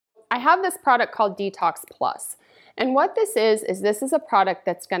have this product called Detox Plus. And what this is this is a product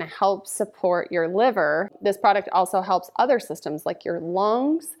that's going to help support your liver. This product also helps other systems like your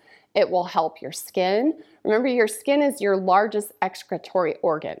lungs. It will help your skin. Remember, your skin is your largest excretory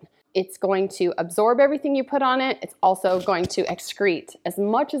organ. It's going to absorb everything you put on it. It's also going to excrete as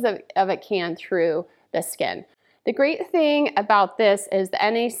much of it can through the skin. The great thing about this is the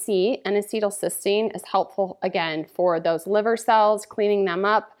NAC, N-acetylcysteine, is helpful, again, for those liver cells, cleaning them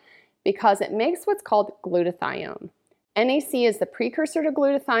up, because it makes what's called glutathione. NAC is the precursor to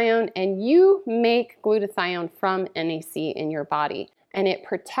glutathione, and you make glutathione from NAC in your body. And it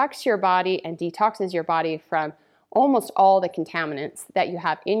protects your body and detoxes your body from almost all the contaminants that you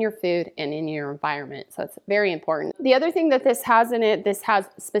have in your food and in your environment. So it's very important. The other thing that this has in it, this has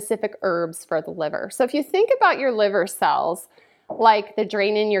specific herbs for the liver. So if you think about your liver cells, like the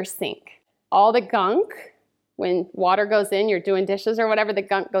drain in your sink, all the gunk, when water goes in, you're doing dishes or whatever, the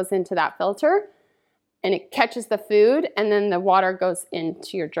gunk goes into that filter and it catches the food, and then the water goes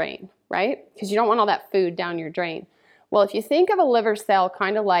into your drain, right? Because you don't want all that food down your drain. Well, if you think of a liver cell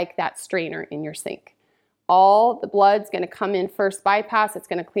kind of like that strainer in your sink, all the blood's going to come in first bypass. It's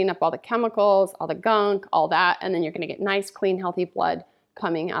going to clean up all the chemicals, all the gunk, all that, and then you're going to get nice, clean, healthy blood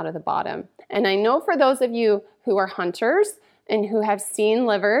coming out of the bottom. And I know for those of you who are hunters and who have seen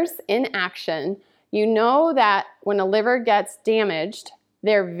livers in action, you know that when a liver gets damaged,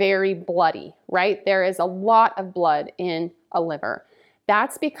 they're very bloody, right? There is a lot of blood in a liver.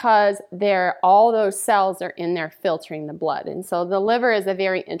 That's because all those cells are in there filtering the blood. And so the liver is a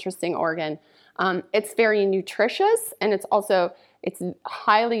very interesting organ. It's very nutritious, and it's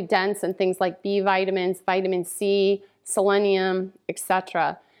highly dense in things like B vitamins, vitamin C, selenium,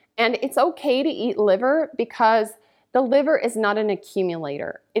 etc. And it's okay to eat liver because the liver is not an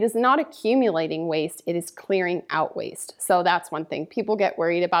accumulator. It is not accumulating waste, it is clearing out waste. So that's one thing. People get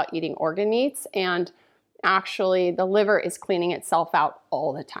worried about eating organ meats, and actually the liver is cleaning itself out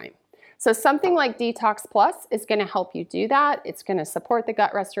all the time. So something like Detox Plus is going to help you do that. It's going to support the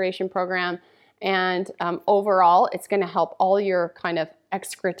gut restoration program. And overall, it's going to help all your kind of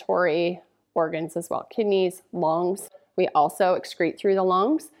excretory organs as well. Kidneys, lungs. We also excrete through the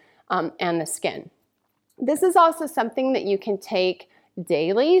lungs and the skin. This is also something that you can take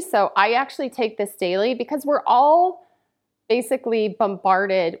daily. So I actually take this daily because we're all basically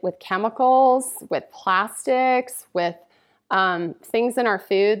bombarded with chemicals, with plastics, with things in our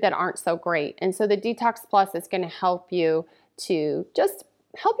food that aren't so great. And so the Detox Plus is going to help you to just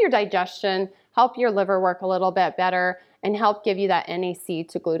help your digestion, help your liver work a little bit better, and help give you that NAC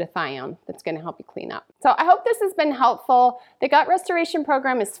to glutathione that's going to help you clean up. So I hope this has been helpful. The gut restoration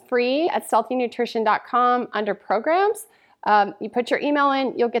program is free at stealthynutrition.com under programs. You put your email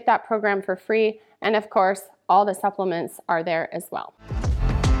in, you'll get that program for free. And of course, all the supplements are there as well.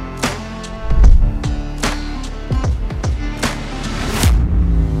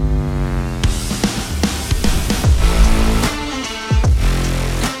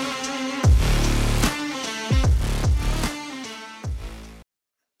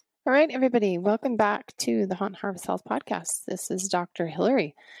 All right, everybody, welcome back to the Hunt Harvest Health Podcast. This is Dr.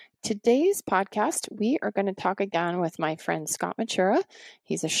 Hillary. Today's podcast, we are going to talk again with my friend Scott Matura.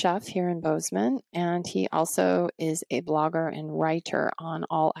 He's a chef here in Bozeman, and he also is a blogger and writer on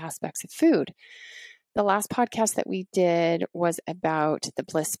all aspects of food. The last podcast that we did was about the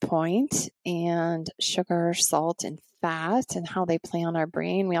bliss point and sugar, salt, and fat and how they play on our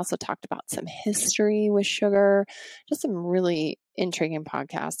brain. We also talked about some history with sugar, just some really intriguing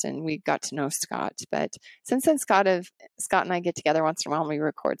podcast, and we got to know Scott. But since then, Scott and I get together once in a while and we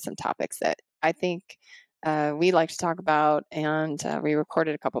record some topics that I think we like to talk about, and we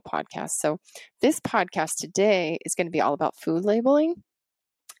recorded a couple podcasts. So this podcast today is going to be all about food labeling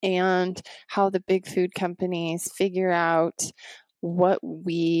and how the big food companies figure out what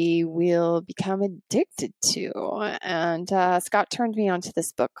we will become addicted to. And Scott turned me onto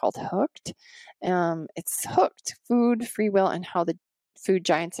this book called Hooked. It's Hooked, Food, Free Will, and How the Food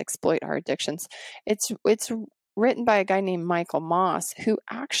Giants Exploit Our Addictions. It's written by a guy named Michael Moss, who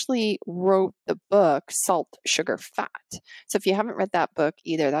actually wrote the book Salt, Sugar, Fat. So if you haven't read that book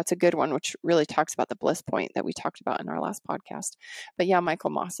either, that's a good one, which really talks about the bliss point that we talked about in our last podcast. But yeah, Michael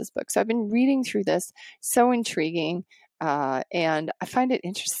Moss's book. So I've been reading through this, so intriguing. And I find it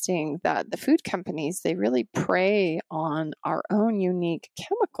interesting that the food companies, they really prey on our own unique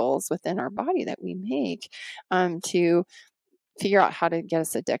chemicals within our body that we make to figure out how to get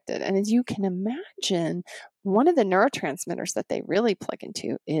us addicted. And as you can imagine, one of the neurotransmitters that they really plug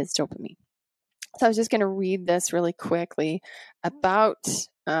into is dopamine. So I was just going to read this really quickly about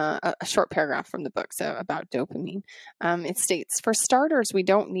a short paragraph from the book about dopamine. It states, for starters, we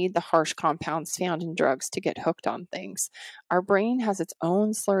don't need the harsh compounds found in drugs to get hooked on things. Our brain has its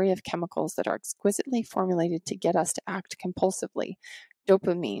own slurry of chemicals that are exquisitely formulated to get us to act compulsively,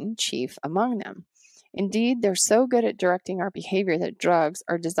 dopamine chief among them. Indeed, they're so good at directing our behavior that drugs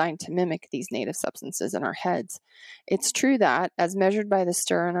are designed to mimic these native substances in our heads. It's true that, as measured by the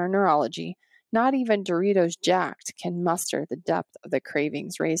stir in our neurology, not even Doritos Jacked can muster the depth of the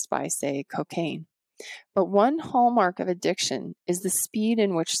cravings raised by, say, cocaine. But one hallmark of addiction is the speed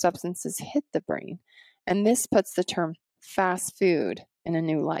in which substances hit the brain, and this puts the term fast food in a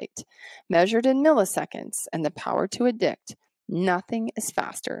new light. Measured in milliseconds and the power to addict, nothing is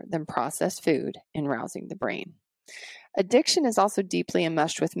faster than processed food in rousing the brain. Addiction is also deeply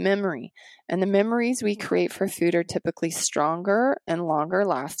enmeshed with memory, and the memories we create for food are typically stronger and longer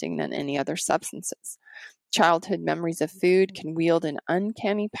lasting than any other substances. Childhood memories of food can wield an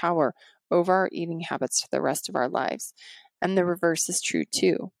uncanny power over our eating habits for the rest of our lives, and the reverse is true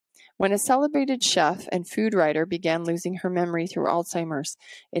too. When a celebrated chef and food writer began losing her memory through Alzheimer's,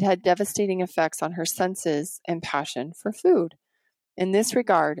 it had devastating effects on her senses and passion for food. In this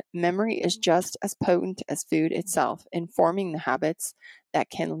regard, memory is just as potent as food itself in forming the habits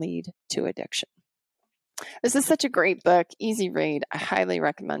that can lead to addiction. This is such a great book, easy read. I highly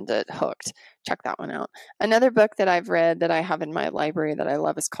recommend it. Hooked. Check that one out. Another book that I've read that I have in my library that I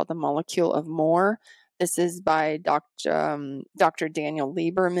love is called The Molecule of More. This is by Dr. Daniel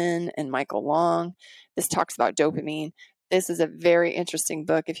Lieberman and Michael Long. This talks about dopamine. This is a very interesting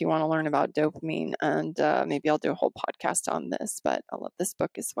book if you want to learn about dopamine, and maybe I'll do a whole podcast on this, but I love this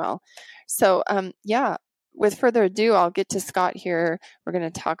book as well. So, with further ado, I'll get to Scott here. We're going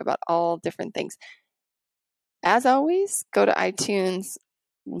to talk about all different things. As always, go to iTunes,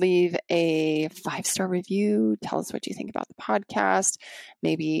 leave a 5-star review, tell us what you think about the podcast,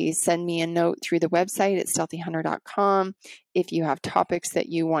 maybe send me a note through the website at stealthyhunter.com if you have topics that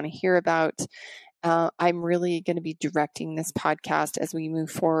you want to hear about. I'm really going to be directing this podcast as we move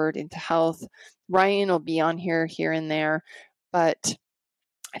forward into health. Ryan will be on here and there, but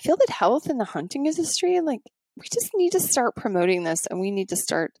I feel that health in the hunting industry, we just need to start promoting this, and we need to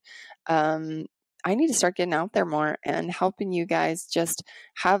start, I need to start getting out there more and helping you guys just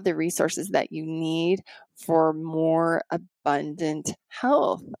have the resources that you need for more abundant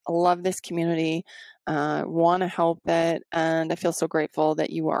health. I love this community, want to help it, and I feel so grateful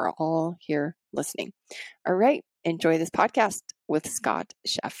that you are all here listening. All right, enjoy this podcast with Scott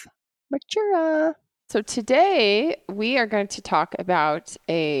Chef Machura. So today we are going to talk about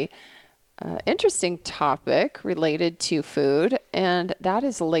a interesting topic related to food, and that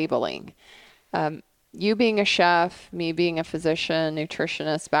is labeling. You being a chef, me being a physician,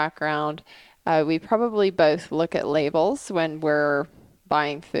 nutritionist background, we probably both look at labels when we're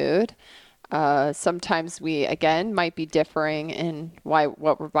buying food. Sometimes we, again, might be differing in what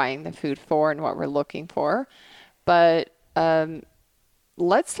we're buying the food for and what we're looking for. But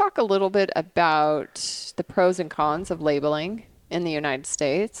let's talk a little bit about the pros and cons of labeling in the United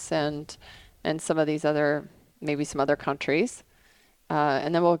States and some of these maybe some other countries.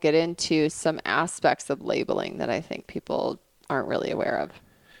 And then we'll get into some aspects of labeling that I think people aren't really aware of.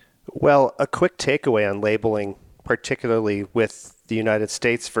 Well, a quick takeaway on labeling, particularly with the United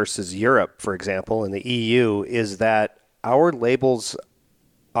States versus Europe, for example, in the EU, is that our labels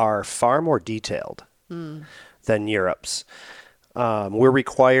are far more detailed than Europe's. We're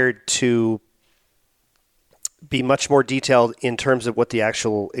required to be much more detailed in terms of what the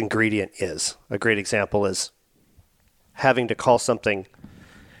actual ingredient is. A great example is having to call something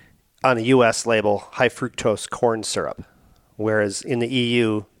on a U.S. label high fructose corn syrup, whereas in the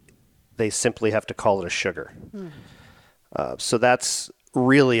EU, they simply have to call it a sugar. So that's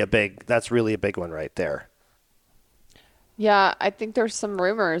really a big one right there. Yeah, I think there's some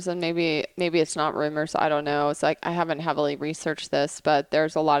rumors, and maybe it's not rumors. I don't know. It's I haven't heavily researched this, but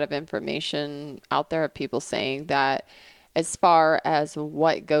there's a lot of information out there of people saying that as far as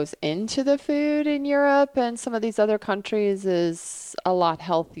what goes into the food in Europe and some of these other countries is a lot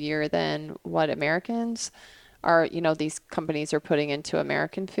healthier than what Americans are, these companies are putting into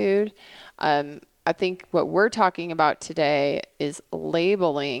American food. I think what we're talking about today is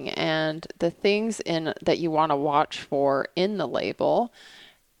labeling and the things that you want to watch for in the label.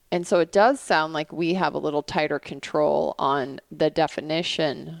 And so it does sound like we have a little tighter control on the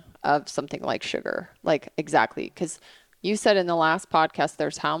definition of something like sugar. Exactly, because you said in the last podcast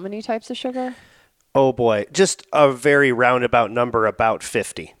there's how many types of sugar? Oh boy, just a very roundabout number, about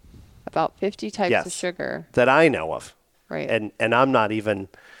 50. About 50 types of sugar. That I know of. Right. And I'm not even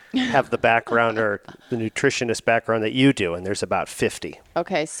have the background or the nutritionist background that you do, and there's about 50.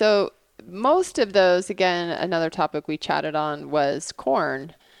 Okay, so most of those, again, another topic we chatted on was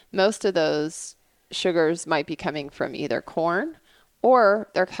corn. Most of those sugars might be coming from either corn or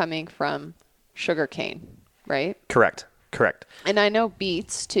they're coming from sugar cane, right? Correct. And I know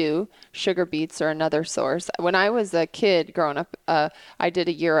beets too. Sugar beets are another source. When I was a kid growing up, I did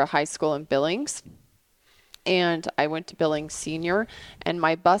a year of high school in Billings. And I went to Billings Senior, and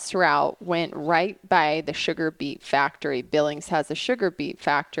my bus route went right by the sugar beet factory. Billings has a sugar beet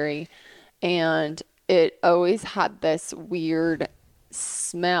factory, and it always had this weird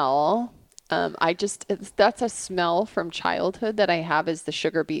smell. That's a smell from childhood that I have, is the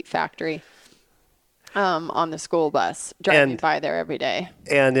sugar beet factory on the school bus, driving by there every day.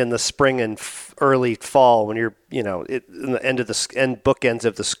 And in the spring and early fall, when you're, in the bookends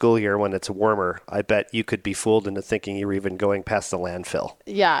of the school year when it's warmer, I bet you could be fooled into thinking you were even going past the landfill.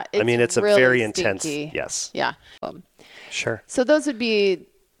 Yeah. It's really a very stinky. intense, yes. Yeah. Sure. So those would be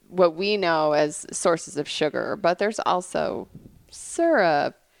what we know as sources of sugar, but there's also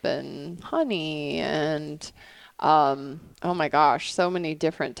syrup and honey and oh my gosh, so many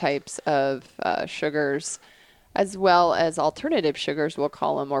different types of sugars, as well as alternative sugars, we'll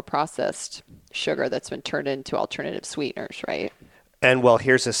call them, or processed sugar that's been turned into alternative sweeteners, right? And well,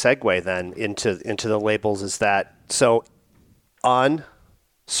 here's a segue then into the labels, is that so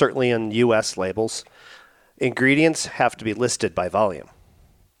certainly in U.S. labels, ingredients have to be listed by volume,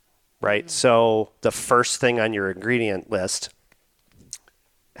 right? Mm-hmm. So the first thing on your ingredient list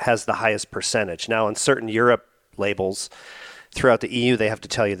has the highest percentage. Now, in certain Europe labels throughout the EU, they have to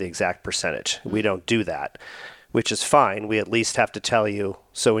tell you the exact percentage. We don't do that, which is fine. We at least have to tell you.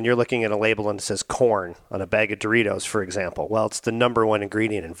 So when you're looking at a label and it says corn on a bag of Doritos, for example, well, it's the number one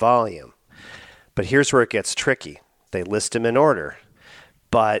ingredient in volume. But here's where it gets tricky. They list them in order,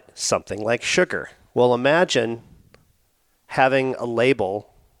 but something like sugar. Well, imagine having a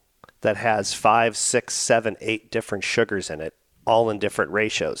label that has 5, 6, 7, 8 different sugars in it, all in different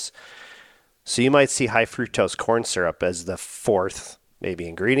ratios. So you might see high fructose corn syrup as the fourth maybe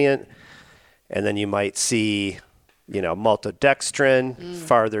ingredient. And then you might see, maltodextrin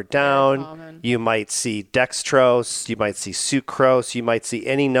farther down. You might see dextrose. You might see sucrose. You might see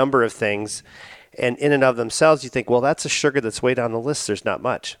any number of things. And in and of themselves, you think, well, that's a sugar that's way down the list. There's not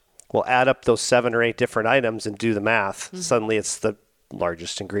much. Well, add up those 7 or 8 different items and do the math. Mm-hmm. Suddenly it's the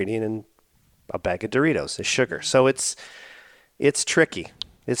largest ingredient in a bag of Doritos is sugar. So it's tricky.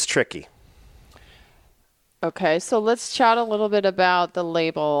 It's tricky. Okay, so let's chat a little bit about the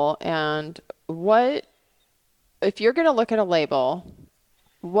label and if you're going to look at a label,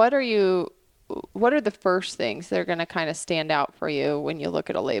 what are the first things that are going to kind of stand out for you when you look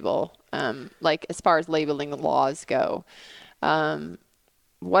at a label? Like as far as labeling laws go,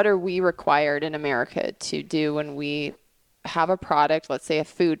 what are we required in America to do when we have a product, let's say a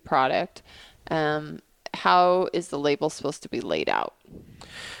food product? How is the label supposed to be laid out?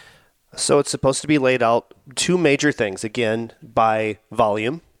 So it's supposed to be laid out 2 major things, again, by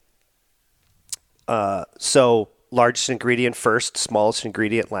volume. So largest ingredient first, smallest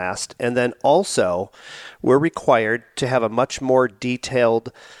ingredient last. And then also we're required to have a much more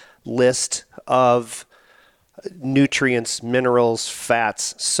detailed list of nutrients, minerals,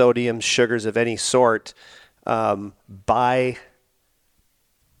 fats, sodium, sugars of any sort by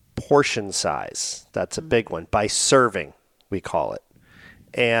portion size. That's a big one. By serving, we call it.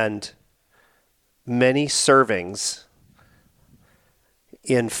 And many servings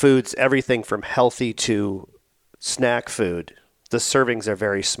in foods, everything from healthy to snack food, the servings are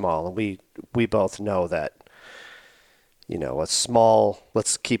very small. And we both know that, a small,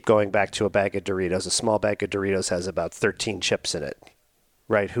 let's keep going back to a bag of Doritos. A small bag of Doritos has about 13 chips in it,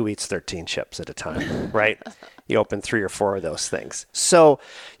 right? Who eats 13 chips at a time, right? You open 3 or 4 of those things. So,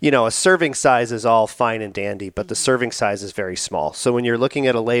 a serving size is all fine and dandy, but the serving size is very small. So when you're looking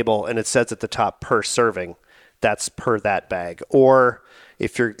at a label and it says at the top per serving, that's per that bag. Or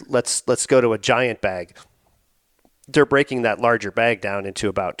if let's go to a giant bag, they're breaking that larger bag down into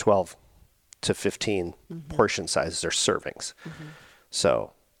about 12 to 15 portion sizes or servings. Mm-hmm.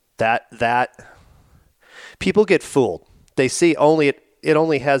 So that people get fooled. They see it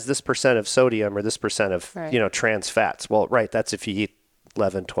only has this percent of sodium or this percent of, trans fats. Well, right, that's if you eat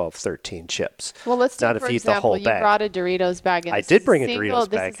 11, 12, 13 chips. Well, let's take, not if for you example, eat the whole bag. You brought a Doritos bag. And I did bring a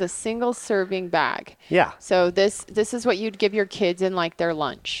Doritos bag. This is a single serving bag. Yeah. So this is what you'd give your kids in like their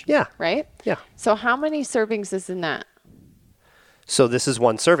lunch. Yeah. Right? Yeah. So how many servings is in that? So this is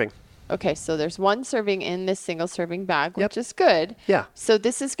 1 serving. Okay, so there's one serving in this single serving bag, Yep. which is good. Yeah. So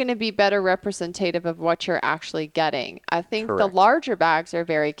this is going to be better representative of what you're actually getting. I think the Correct. larger bags are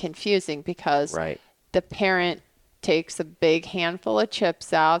very confusing because Right. the parent takes a big handful of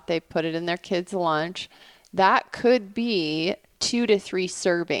chips out, they put it in their kid's lunch. That could be 2 to 3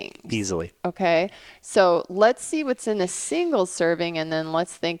 servings. Easily. Okay. So let's see what's in a single serving, and then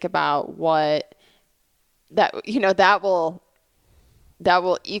let's think about what that, that will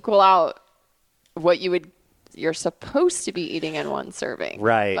equal out what you're supposed to be eating in one serving.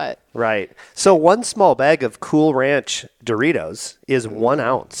 Right. But Right. So one small bag of Cool Ranch Doritos is 1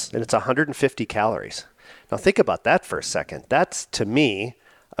 ounce, and it's 150 calories. Now think about that for a second. That's, to me,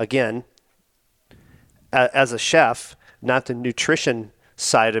 again, as a chef, not the nutrition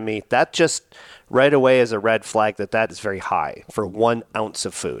side of me, that just right away is a red flag that is very high for 1 ounce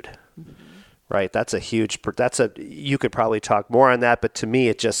of food. Right? That's a huge, you could probably talk more on that, but to me,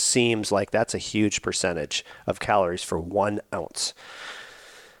 it just seems like that's a huge percentage of calories for 1 ounce.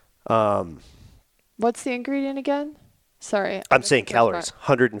 what's the ingredient again? Sorry. I I'm missed saying the first calories, part.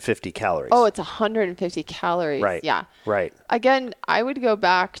 150 calories. Oh, it's 150 calories. Right. Yeah. Right. Again, I would go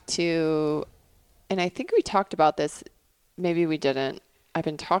back to, and I think we talked about this, maybe we didn't. I've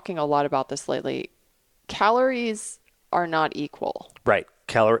been talking a lot about this lately. Calories are not equal. Right.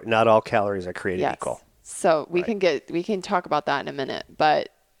 Not all calories are created Yes. equal. So we can talk about that in a minute, but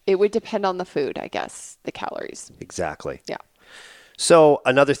it would depend on the food, I guess, the calories. Exactly. Yeah. So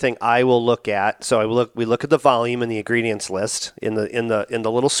another thing I will look at, we look at the volume in the ingredients list in the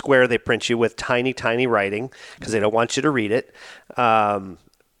little square they print you with tiny writing because they don't want you to read it.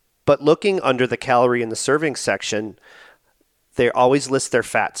 But looking under the calorie in the serving section, they always list their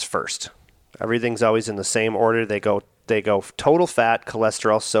fats first. Everything's always in the same order. They go total fat,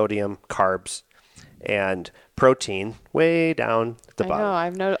 cholesterol, sodium, carbs, and protein way down at the bottom. I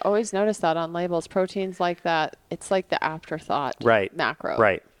know. I've always noticed that on labels. Proteins like that, it's like the afterthought Right. macro.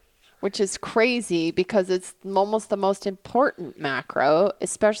 Right. Which is crazy because it's almost the most important macro,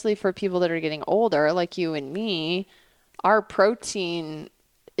 especially for people that are getting older, like you and me. Our protein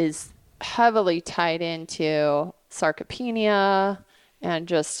is heavily tied into sarcopenia and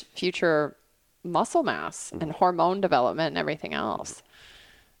just future muscle mass and hormone development and everything else.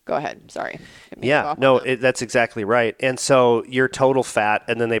 Go ahead. Sorry. Didn't mean to go Yeah, off on no, that. that's exactly right. And so your total fat,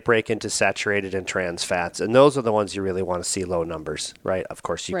 and then they break into saturated and trans fats, and those are the ones you really want to see low numbers, right? Of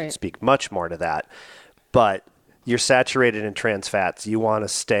course, you can Right. speak much more to that, but your saturated and trans fats, you want to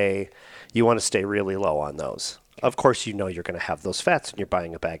stay really low on those. Of course, you're going to have those fats when you're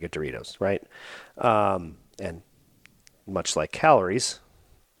buying a bag of Doritos, right? And much like calories,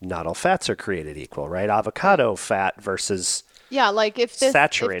 not all fats are created equal, right? Avocado fat versus Yeah, like if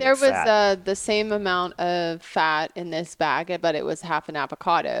saturated there was fat. the same amount of fat in this bag, but it was half an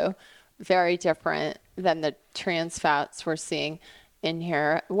avocado, very different than the trans fats we're seeing in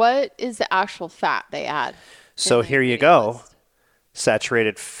here. What is the actual fat they add? So in the here you ingredient go. list?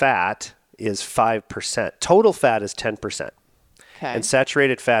 Saturated fat is 5%. Total fat is 10%. Okay. And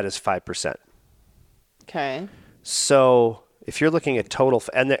saturated fat is 5%. Okay. So if you're looking at total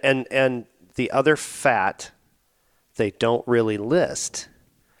and the other fat they don't really list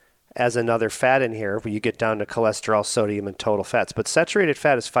as another fat in here when you get down to cholesterol, sodium, and total fats. But saturated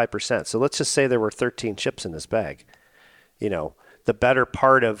fat is 5%. So let's just say there were 13 chips in this bag. The better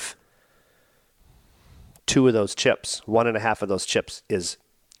part of 2 of those chips, 1.5 of those chips is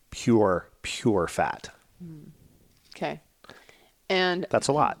pure fat. Okay. And That's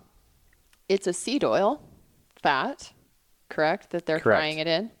a lot. it's a seed oil fat, correct? That they're Correct. frying it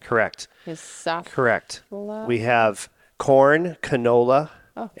in? Correct. Is Correct. Safflower? We have corn, canola,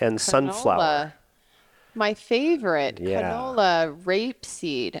 and Canola. sunflower. My favorite, Yeah. canola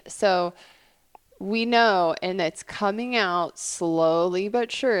rapeseed. So we know, and it's coming out slowly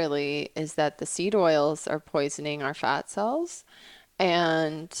but surely, is that the seed oils are poisoning our fat cells.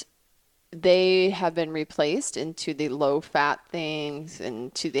 And they have been replaced into the low fat things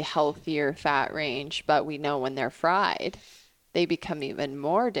and to the healthier fat range. But we know when they're fried, they become even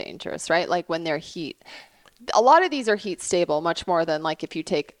more dangerous, right? Like when they're a lot of these are heat stable, much more than like if you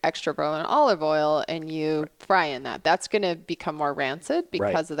take extra virgin olive oil and you fry in that. That's going to become more rancid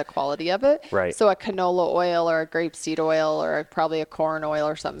because of the quality of it. Right. So a canola oil or a grapeseed oil or probably a corn oil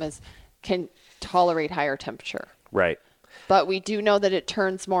or something can tolerate higher temperature. Right. But we do know that it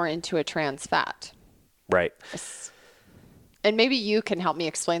turns more into a trans fat. Right. And maybe you can help me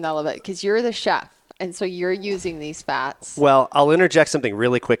explain that a little bit because you're the chef. And so you're using these fats. Well, I'll interject something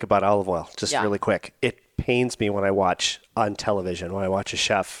really quick about olive oil, just Yeah. really quick. It pains me when I watch on television, when I watch a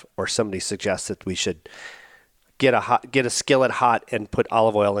chef or somebody suggests that we should get a skillet hot and put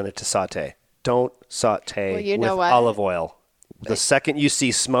olive oil in it to saute. Don't saute with olive oil. The second you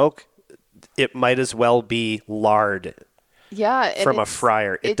see smoke, it might as well be lard. Yeah, from a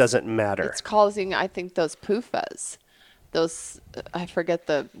fryer. It doesn't matter. It's causing, I think, those PUFAs. Those, I forget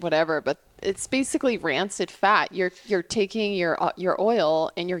the whatever, but it's basically rancid fat. You're taking your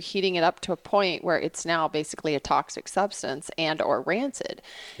oil and you're heating it up to a point where it's now basically a toxic substance and or rancid.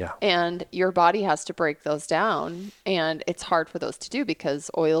 Yeah. And your body has to break those down, and it's hard for those to do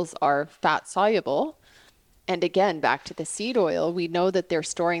because oils are fat soluble. And again, back to the seed oil, we know that they're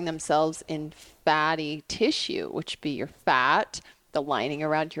storing themselves in fatty tissue, which be your fat, the lining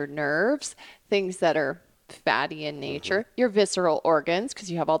around your nerves, things that are fatty in nature, your visceral organs, because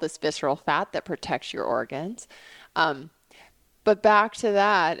you have all this visceral fat that protects your organs. But back to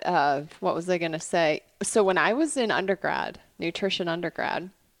that, what was I going to say? So when I was in nutrition undergrad,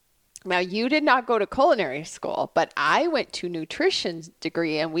 now you did not go to culinary school, but I went to nutrition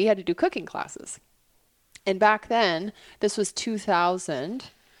degree and we had to do cooking classes. And back then, this was 2000.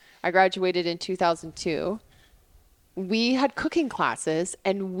 I graduated in 2002. We had cooking classes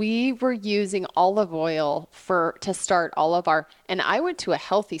and we were using olive oil to start all of our, and I went to a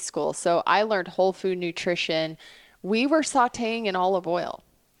healthy school, so I learned whole food nutrition. We were sauteing in olive oil.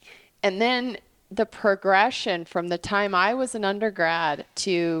 And then the progression from the time I was an undergrad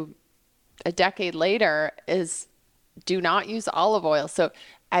to a decade later is do not use olive oil. So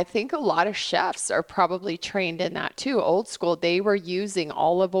I think a lot of chefs are probably trained in that too. Old school, they were using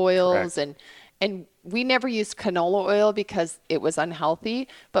olive oils. Correct. And we never used canola oil because it was unhealthy.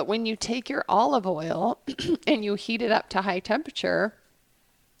 But when you take your olive oil and you heat it up to high temperature,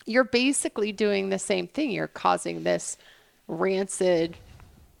 you're basically doing the same thing. You're causing this rancid,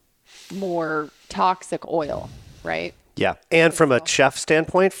 more toxic oil, right? Yeah. And from a chef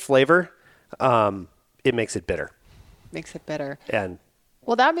standpoint, flavor, it makes it bitter. Makes it bitter. And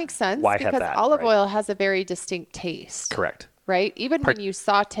well, that makes sense because olive oil has a very distinct taste. Correct. Right? Even when you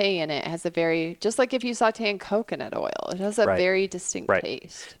saute in it, has a very, just like if you saute in coconut oil, it has a very distinct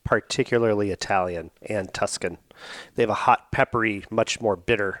taste. Particularly Italian and Tuscan. They have a hot, peppery, much more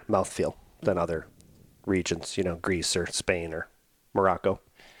bitter mouthfeel than other regions, Greece or Spain or Morocco.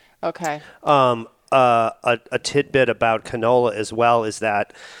 Okay. A tidbit about canola as well is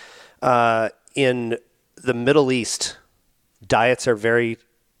that in the Middle East, diets are very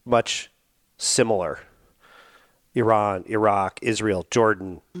much similar. Iran, Iraq, Israel,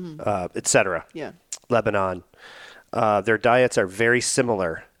 Jordan, etc. Yeah. Lebanon. Their diets are very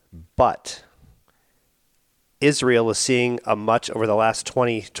similar, but Israel is seeing over the last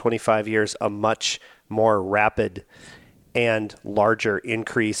 20, 25 years, a much more rapid and larger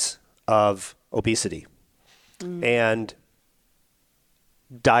increase of obesity. And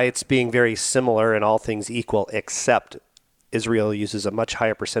diets being very similar and all things equal, except Israel uses a much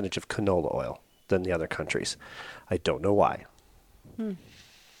higher percentage of canola oil than the other countries. I don't know why.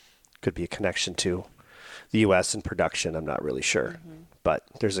 Could be a connection to the U.S. and production. I'm not really sure. But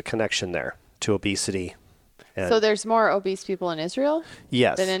there's a connection there to obesity. So there's more obese people in Israel?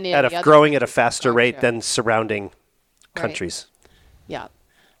 Yes. Than any of the other growing at a faster rate than surrounding countries. Yeah.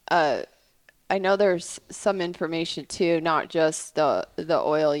 I know there's some information too, not just the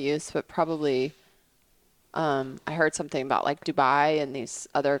oil use, but probably I heard something about like Dubai and these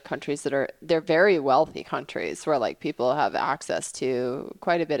other countries they're very wealthy countries where like people have access to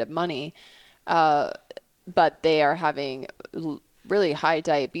quite a bit of money, but they are having really high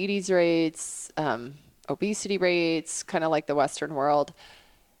diabetes rates, obesity rates, kind of like the Western world.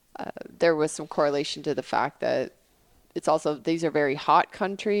 There was some correlation to the fact that it's also, these are very hot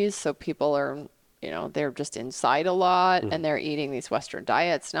countries, so people are, they're just inside a lot and they're eating these Western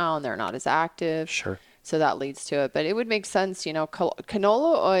diets now and they're not as active. Sure. So that leads to it. But it would make sense,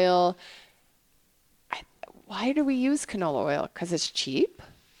 canola oil. Why do we use canola oil? Because it's cheap?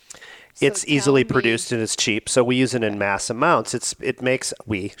 It's easily produced and it's cheap. So we use it in mass amounts. It makes,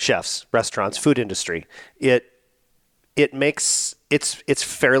 chefs, restaurants, food industry, it makes, it's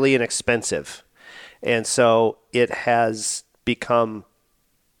fairly inexpensive. And so it has become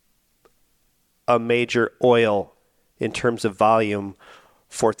a major oil in terms of volume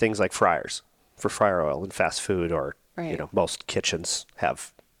for things like fryers, for fryer oil in fast food or, most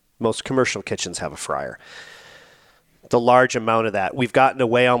commercial kitchens have a fryer. The large amount of that, we've gotten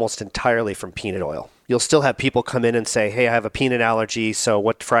away almost entirely from peanut oil. You'll still have people come in and say, hey, I have a peanut allergy, so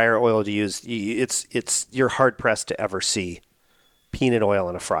what fryer oil to use? You're hard pressed to ever see peanut oil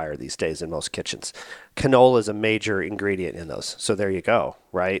in a fryer these days in most kitchens. Canola is a major ingredient in those. So there you go,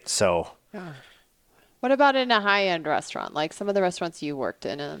 right? So what about in a high-end restaurant? Like some of the restaurants you worked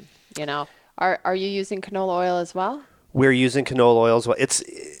in, Are you using canola oil as well? We're using canola oil as well.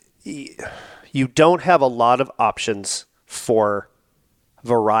 You don't have a lot of options for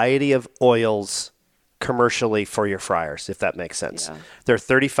variety of oils commercially for your fryers, if that makes sense. Yeah. They're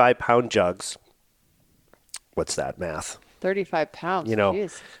 35-pound jugs. What's that math? 35 pounds. You know,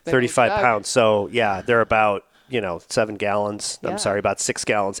 Jeez. Big 35 old jug. pounds. So yeah, they're about, 7 gallons. Yeah. I'm sorry, about 6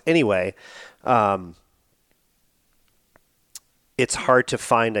 gallons. Anyway, it's hard to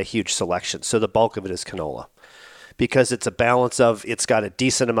find a huge selection. So the bulk of it is canola because it's a balance of, it's got a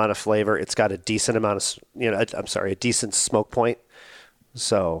decent amount of flavor. It's got a decent amount of, a decent smoke point.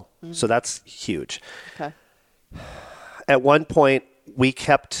 So that's huge. Okay. At one point, we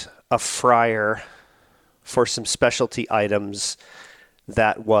kept a fryer for some specialty items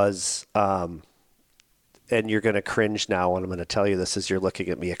that was, and you're going to cringe now when I'm going to tell you this as you're looking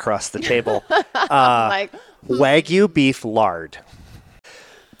at me across the table, Wagyu beef lard.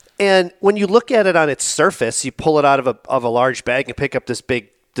 And when you look at it on its surface, you pull it out of a large bag and pick up this big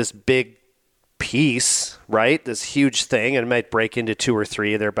piece, right? This huge thing, and it might break into 2 or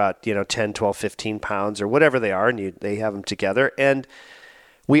 3. They're about, 10, 12, 15 pounds or whatever they are, and they have them together. And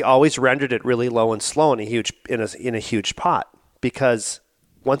we always rendered it really low and slow in a huge pot, because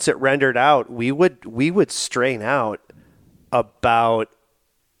once it rendered out, we would strain out about,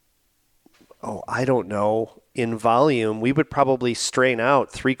 I don't know, in volume, we would probably strain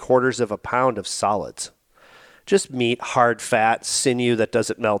out 3/4 of a pound of solids. Just meat, hard fat, sinew that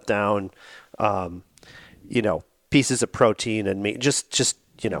doesn't melt down, pieces of protein and meat, just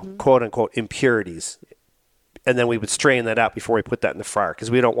quote unquote impurities. And then we would strain that out before we put that in the fryer,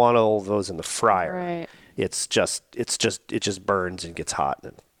 because we don't want all of those in the fryer. Right. It just burns and gets hot.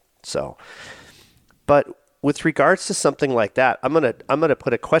 And so, but with regards to something like that, I'm gonna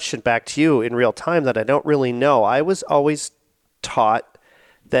put a question back to you in real time that I don't really know. I was always taught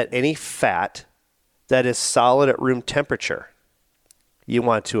that any fat that is solid at room temperature, you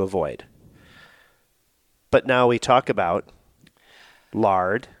want to avoid. But now we talk about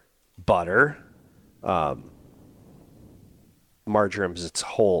lard, butter, margarine is its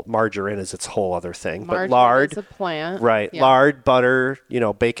whole other thing. Margarine but lard is a plant. right? Yeah. Lard, butter,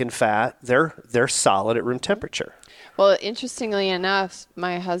 bacon fat, they're solid at room temperature. Well, interestingly enough,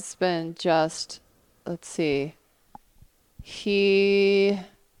 my husband he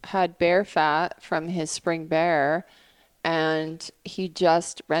had bear fat from his spring bear, and he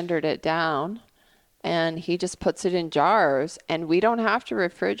just rendered it down, and he just puts it in jars, and we don't have to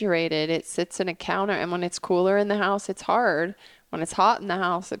refrigerate it. It sits in a counter, and when it's cooler in the house, it's hard. When it's hot in the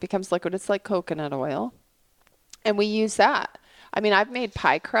house, it becomes liquid. It's like coconut oil, and we use that. I mean, I've made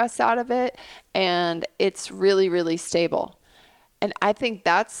pie crusts out of it, and it's really, really stable. And I think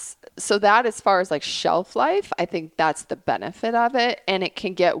that as far as like shelf life, I think that's the benefit of it. And it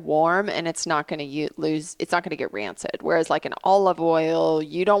can get warm, and it's not going to get rancid. Whereas like an olive oil,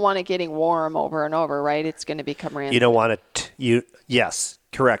 you don't want it getting warm over and over, right? It's going to become rancid. You don't want it, yes,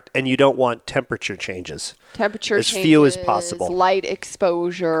 correct. And you don't want temperature changes. As few as possible. Light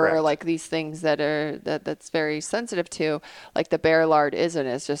exposure, Correct. like these things that's very sensitive to, like the bear lard isn't.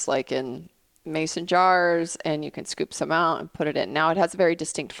 It's just like in mason jars, and you can scoop some out and put it in. Now it has a very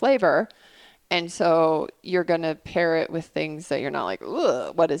distinct flavor, and so you're going to pair it with things that you're not like,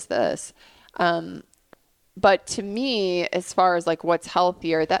 ugh, what is this? But to me, as far as like what's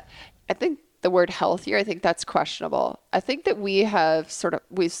healthier, that I think the word healthier, I think that's questionable. I think that we've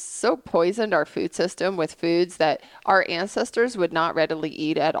so poisoned our food system with foods that our ancestors would not readily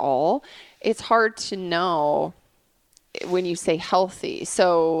eat at all. It's hard to know when you say healthy.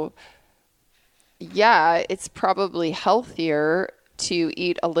 So yeah, it's probably healthier to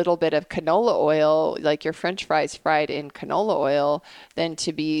eat a little bit of canola oil, like your French fries fried in canola oil, than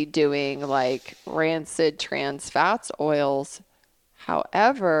to be doing like rancid trans fats oils.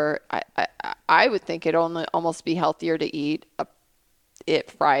 However, I would think it'd almost be healthier to eat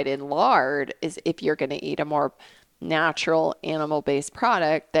it fried in lard, is if you're going to eat a more natural animal-based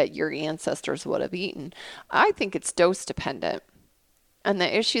product that your ancestors would have eaten. I think it's dose dependent. And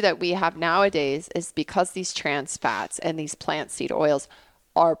the issue that we have nowadays is because these trans fats and these plant seed oils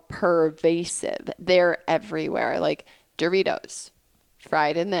are pervasive. They're everywhere, like Doritos,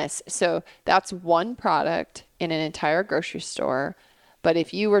 fried in this. So that's one product in an entire grocery store. But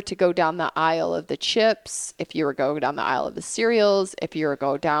if you were to go down the aisle of the chips, if you were to go down the aisle of the cereals, if you were to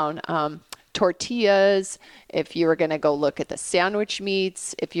go down tortillas, if you were going to go look at the sandwich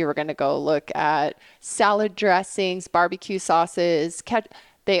meats, if you were going to go look at salad dressings, barbecue sauces,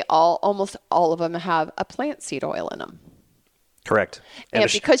 almost all of them have a plant seed oil in them. Correct. And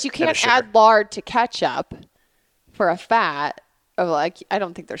because you can't add lard to ketchup for a fat, like, I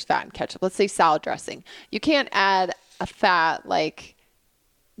don't think there's fat in ketchup. Let's say salad dressing. You can't add a fat like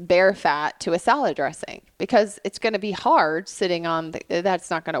bear fat to a salad dressing because it's going to be hard sitting on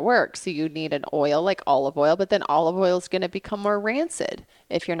that's not going to work. So you need an oil like olive oil, but then olive oil is going to become more rancid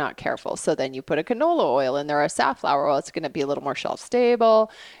if you're not careful. So then you put a canola oil in there or a safflower oil. It's going to be a little more shelf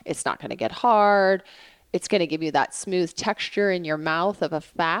stable. It's not going to get hard. It's going to give you that smooth texture in your mouth of a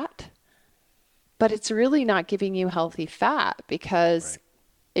fat, but it's really not giving you healthy fat because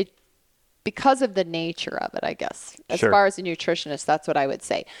because of the nature of it, I guess. As far as a nutritionist, that's what I would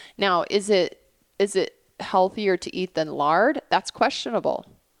say. Now, is it healthier to eat than lard? That's questionable.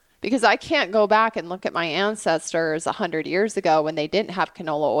 Because I can't go back and look at my ancestors 100 years ago when they didn't have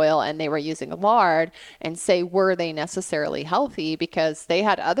canola oil and they were using lard and say, were they necessarily healthy? Because they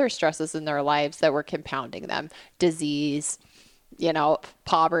had other stresses in their lives that were compounding them. Disease,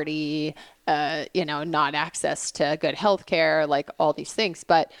 poverty, not access to good health care, like all these things.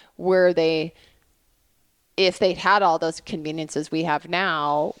 But if they'd had all those conveniences we have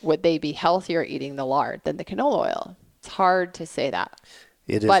now, would they be healthier eating the lard than the canola oil? It's hard to say that.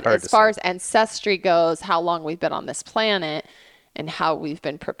 It is but hard as far as ancestry goes, how long we've been on this planet and how we've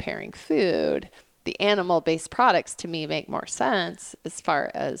been preparing food, the animal-based products to me make more sense as far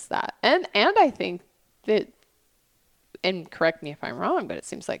as that. And I think that, and correct me if I'm wrong, but it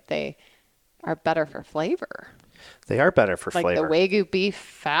seems like they are better for flavor. They are better for flavor. Like the Wagyu beef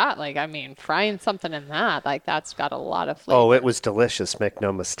fat, frying something in that, that's got a lot of flavor. Oh, it was delicious, make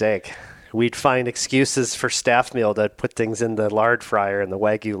no mistake. We'd find excuses for staff meal to put things in the lard fryer, in the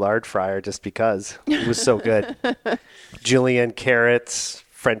Wagyu lard fryer, just because. It was so good. Julienne carrots,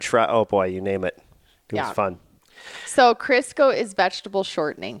 French fry, oh boy, you name it. It was fun. So Crisco is vegetable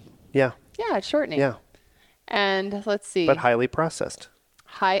shortening. Yeah. Yeah, it's shortening. Yeah. And let's see. But highly processed.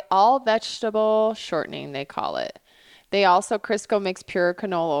 All vegetable shortening, they call it. They also, Crisco makes pure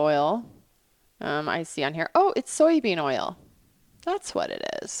canola oil. I see on here. Oh, it's soybean oil. That's what it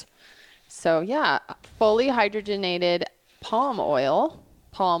is. So yeah, fully hydrogenated palm oil,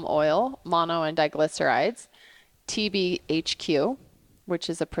 mono and diglycerides, TBHQ, which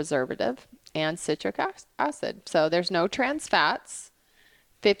is a preservative, and citric acid. So there's no trans fats,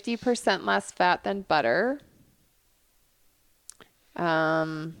 50% less fat than butter.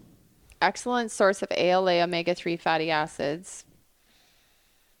 Excellent source of ALA omega-3 fatty acids.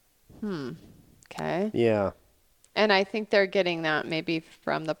 Okay. Yeah. And I think they're getting that maybe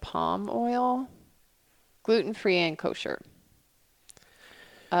from the palm oil, gluten-free and kosher.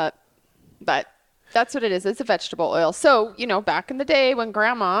 But that's what it is. It's a vegetable oil. So, back in the day when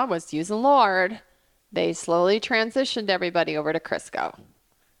grandma was using lard, they slowly transitioned everybody over to Crisco.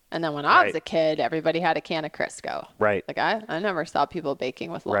 And then when I was a kid, everybody had a can of Crisco. Right. Like I never saw people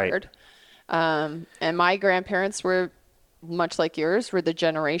baking with lard. And my grandparents were, much like yours, were the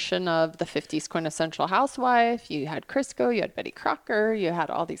generation of the 50s quintessential housewife. You had Crisco, you had Betty Crocker, you had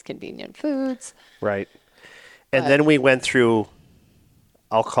all these convenient foods. Right. And then we went through,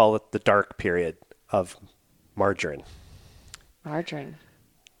 I'll call it the dark period of margarine. Margarine.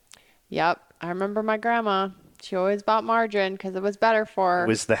 Yep. I remember my grandma. She always bought margarine because it was better for her. It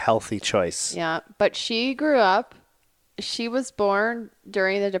was the healthy choice. Yeah. But she grew up, she was born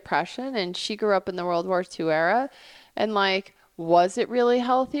during the Depression and she grew up in the World War II era. And was it really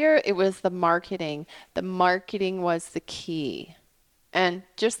healthier? It was the marketing. The marketing was the key. And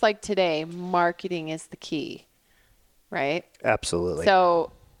just like today, marketing is the key, right? Absolutely.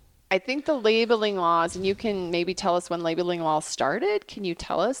 So I think the labeling laws, and you can maybe tell us when labeling laws started. Can you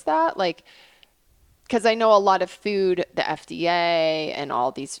tell us that? Because I know a lot of food, the FDA and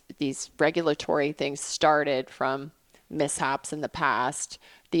all these regulatory things started from mishaps in the past,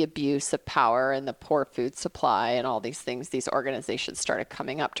 the abuse of power and the poor food supply and all these things. These organizations started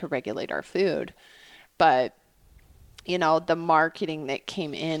coming up to regulate our food. But, the marketing that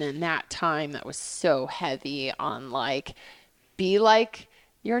came in that time that was so heavy on be like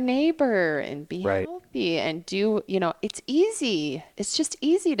your neighbor and be healthy and do, it's easy. It's just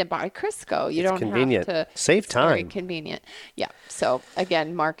easy to buy Crisco. You don't convenient. have to save time. Very convenient. Yeah. So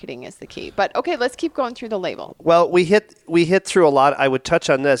again, marketing is the key. But okay, let's keep going through the label. Well, we hit through a lot. I would touch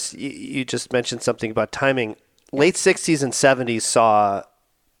on this. You just mentioned something about timing. Late 60s and 70s saw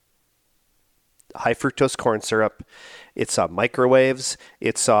high fructose corn syrup. It saw microwaves.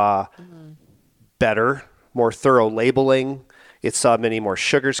 It saw better, more thorough labeling. It saw many more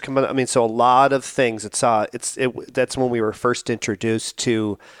sugars come out. I mean, so a lot of things. That's when we were first introduced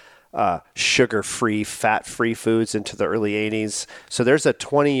to sugar-free, fat-free foods into the early 80s. So there's a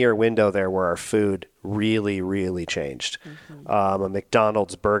 20-year window there where our food really, really changed. A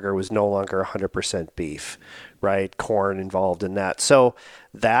McDonald's burger was no longer 100% beef, right? Corn involved in that. So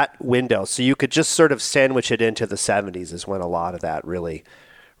that window, so you could just sort of sandwich it into the 70s is when a lot of that really,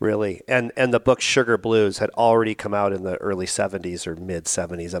 and the book Sugar Blues had already come out in the early 70s or mid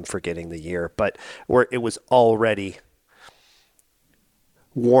 70s. I'm forgetting the year, but where it was already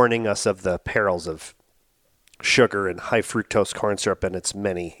warning us of the perils of sugar and high fructose corn syrup and its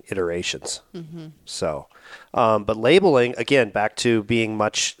many iterations. So, but labeling, again, back to being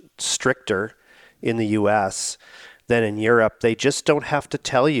much stricter in the US than in Europe, they just don't have to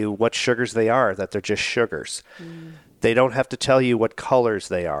tell you what sugars they are, that they're just sugars. They don't have to tell you what colors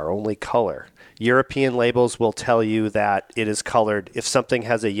they are, only color. European labels will tell you that it is colored. If something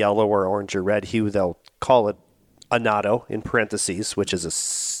has a yellow or orange or red hue, they'll call it annatto in parentheses, which is a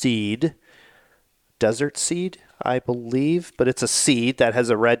seed. Desert seed, I believe, but it's a seed that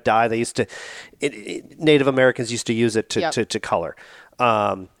has a red dye. They used to, Native Americans used to use it to color.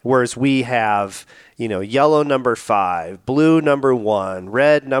 Whereas we have, yellow number 5, blue number 1,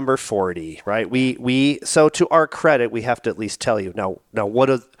 red number 40, right? So to our credit, we have to at least tell you. Now what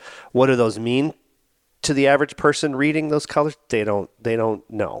do those mean to the average person reading those colors? They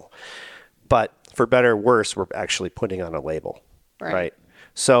don't know. But for better or worse, we're actually putting on a label, right?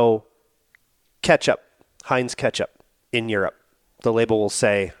 So ketchup, Heinz ketchup in Europe, the label will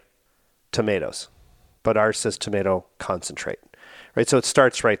say tomatoes, but ours says tomato concentrate, right? So it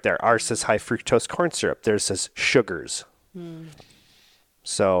starts right there. Ours says high fructose corn syrup. Theirs says sugars.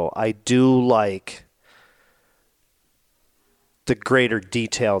 So I do like the greater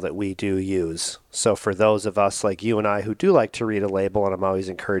detail that we do use. So for those of us like you and I who do like to read a label, and I'm always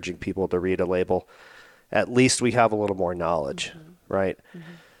encouraging people to read a label, at least we have a little more knowledge, right?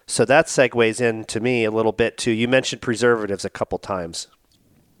 So that segues into me a little bit too. You mentioned preservatives a couple times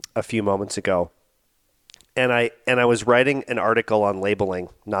a few moments ago. And I was writing an article on labeling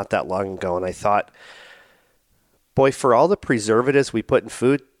not that long ago, and I thought, boy, for all the preservatives we put in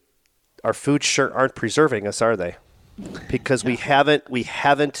food, our foods sure aren't preserving us, are they? Because we haven't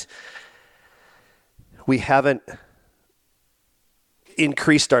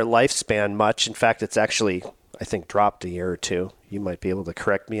increased our lifespan much. In fact, it's actually, I think, dropped a year or two. You might be able to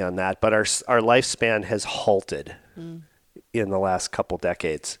correct me on that. But our lifespan has halted in the last couple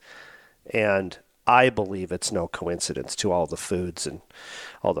decades. And I believe it's no coincidence to all the foods and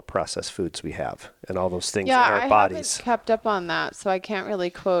all the processed foods we have and all those things in our bodies. I haven't kept up on that, so I can't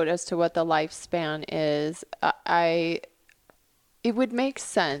really quote as to what the lifespan is. It would make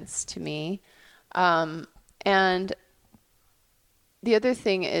sense to me. And the other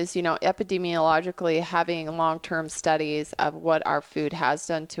thing is, epidemiologically, having long-term studies of what our food has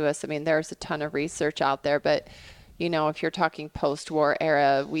done to us. I mean, there's a ton of research out there, but, if you're talking post-war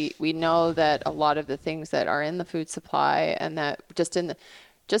era, we know that a lot of the things that are in the food supply and that just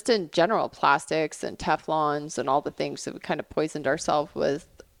in general, plastics and Teflons and all the things that we kind of poisoned ourselves with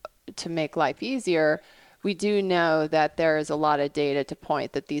to make life easier, we do know that there is a lot of data to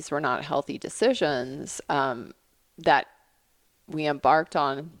point that these were not healthy decisions that we embarked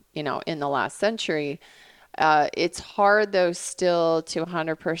on, in the last century. It's hard, though, still to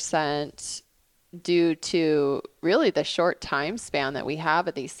 100% due to really the short time span that we have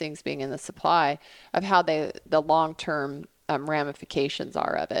of these things being in the supply of how the long-term ramifications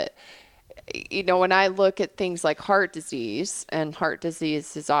are of it. When I look at things like heart disease, and heart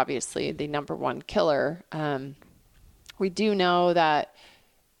disease is obviously the number one killer, we do know that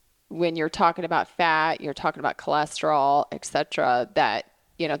when you're talking about fat, you're talking about cholesterol, et cetera, that,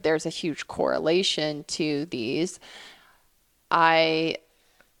 there's a huge correlation to these.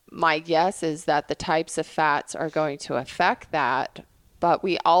 My guess is that the types of fats are going to affect that, but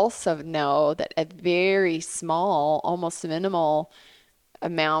we also know that a very small, almost minimal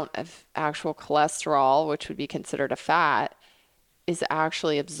amount of actual cholesterol, which would be considered a fat, is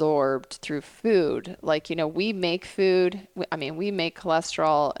actually absorbed through food. Like, we make food, we make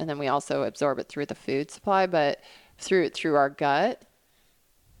cholesterol, and then we also absorb it through the food supply, but through our gut.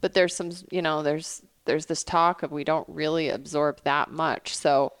 But there's some, there's this talk of we don't really absorb that much.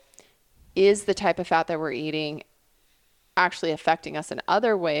 So is the type of fat that we're eating actually affecting us in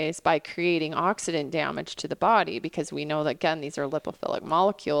other ways by creating oxidant damage to the body? Because we know that, again, these are lipophilic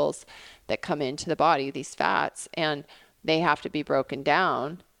molecules that come into the body, these fats, and they have to be broken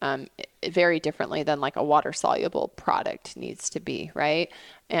down very differently than like a water-soluble product needs to be, right?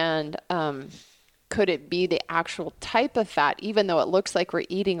 And could it be the actual type of fat, even though it looks like we're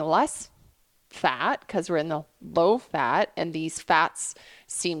eating less fat because we're in the low fat, and these fats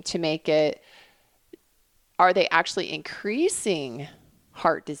seem to make it, are they actually increasing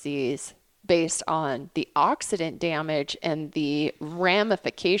heart disease based on the oxidant damage and the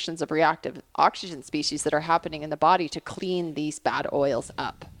ramifications of reactive oxygen species that are happening in the body to clean these bad oils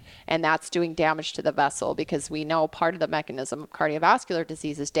up. And that's doing damage to the vessel, because we know part of the mechanism of cardiovascular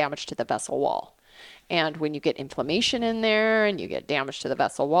disease is damage to the vessel wall. And when you get inflammation in there and you get damage to the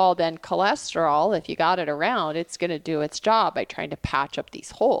vessel wall, then cholesterol, if you got it around, it's going to do its job by trying to patch up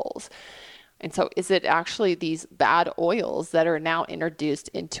these holes. And so is it actually these bad oils that are now introduced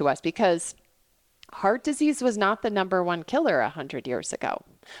into us? Because heart disease was not the number one killer 100 years ago.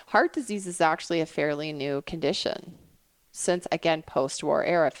 Heart disease is actually a fairly new condition. Since, again, post-war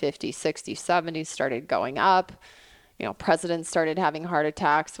era, 50s, 60s, 70s started going up. You know, presidents started having heart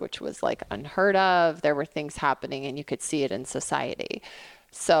attacks, which was like unheard of. There were things happening and you could see it in society.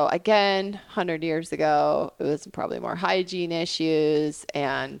 So again, 100 years ago, it was probably more hygiene issues,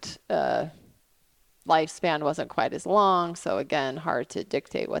 and lifespan wasn't quite as long. So again, hard to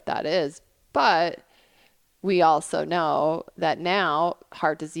dictate what that is. But we also know that now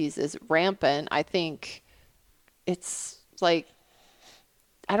heart disease is rampant. I think it's like,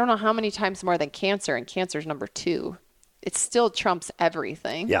 I don't know how many times more than cancer, and cancer is number 2. It still trumps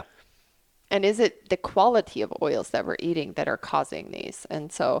everything. Yeah. And is it the quality of oils that we're eating that are causing these?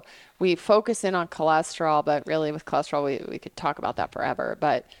 And so we focus in on cholesterol, but really with cholesterol, we could talk about that forever.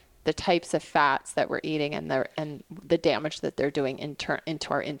 But the types of fats that we're eating and the damage that they're doing into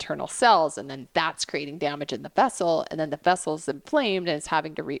our internal cells, and then that's creating damage in the vessel, and then the vessel's inflamed and it's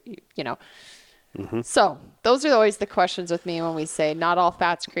having to, Mm-hmm. So those are always the questions with me when we say not all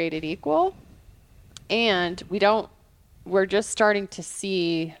fats created equal. And we're just starting to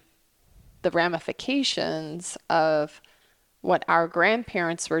see the ramifications of what our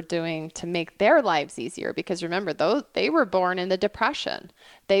grandparents were doing to make their lives easier. Because remember, they were born in the Depression.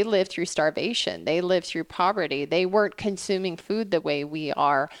 They lived through starvation. They lived through poverty. They weren't consuming food the way we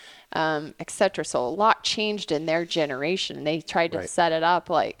are, etc. So a lot changed in their generation. They tried to set it up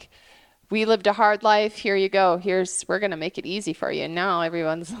like, we lived a hard life. Here you go. We're going to make it easy for you. And now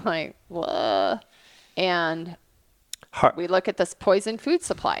everyone's like, what? And we look at this poison food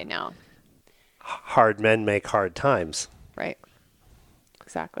supply now. Hard men make hard times. Right.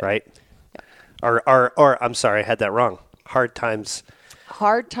 Exactly. Right. Yeah. Or I'm sorry, I had that wrong. Hard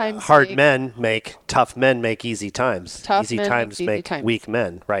men make tough men make easy times. Easy times make weak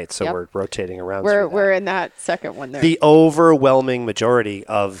men. Right. So we're rotating around. We're in that second one there. The overwhelming majority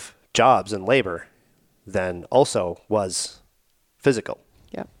of jobs and labor then also was physical.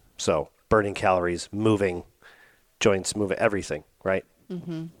 Yep. So burning calories, moving joints, moving everything, right?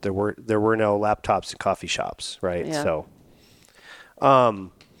 Mm-hmm. There were no laptops in coffee shops, right? Yeah. So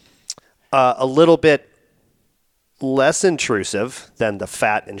a little bit less intrusive than the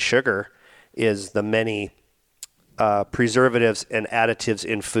fat and sugar is the many preservatives and additives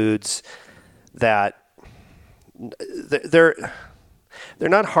in foods that they're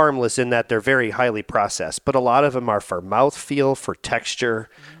not harmless in that they're very highly processed, but a lot of them are for mouthfeel, for texture,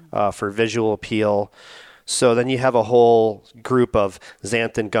 for visual appeal. So then you have a whole group of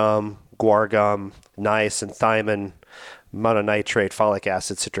xanthan gum, guar gum, niacin, mononitrate, folic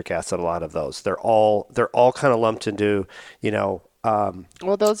acid, citric acid, a lot of those. They're all kind of lumped into, well, a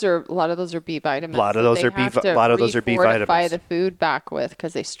lot of those are B vitamins. A lot of those are B vitamins. Refortify the food back with,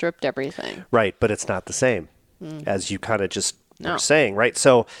 because they stripped everything. Right, but it's not the same as you kind of just were saying, right?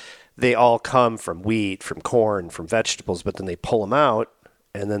 So they all come from wheat, from corn, from vegetables, but then they pull them out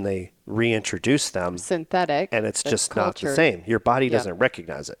and then they reintroduce them. Synthetic. And it's just not the same. Your body doesn't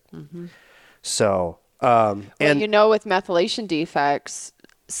recognize it. Mm-hmm. So, with methylation defects,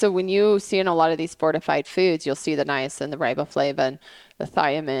 so when you see in a lot of these fortified foods, you'll see the niacin, the riboflavin, the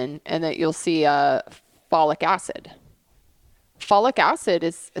thiamine, and that you'll see folic acid. Folic acid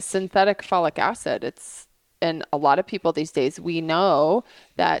is a synthetic folic acid. And a lot of people these days, we know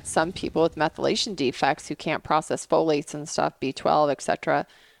that some people with methylation defects who can't process folates and stuff, B12, etc.,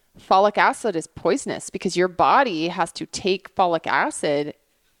 folic acid is poisonous because your body has to take folic acid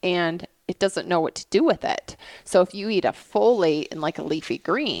and it doesn't know what to do with it. So if you eat a folate in like a leafy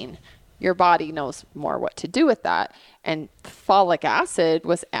green, your body knows more what to do with that. And folic acid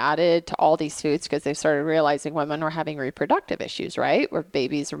was added to all these foods because they started realizing women were having reproductive issues, right? Where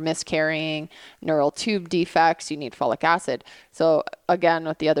babies were miscarrying, neural tube defects, you need folic acid. So again,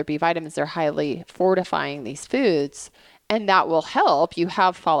 with the other B vitamins, they're highly fortifying these foods. And that will help you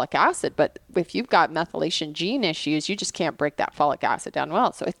have folic acid. But if you've got methylation gene issues, you just can't break that folic acid down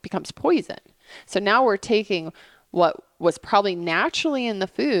well. So it becomes poison. So now we're taking what was probably naturally in the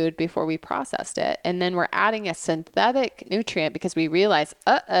food before we processed it, and then we're adding a synthetic nutrient because we realize,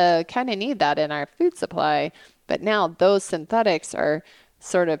 kind of need that in our food supply. But now those synthetics are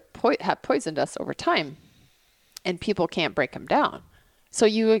sort of have poisoned us over time, and people can't break them down. So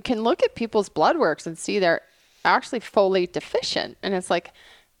you can look at people's blood works and see they're actually folate deficient. And it's like,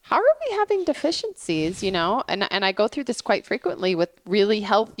 how are we having deficiencies, you know? And I go through this quite frequently with really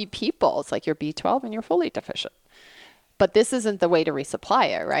healthy people. It's like you're B12 and you're folate deficient. But this isn't the way to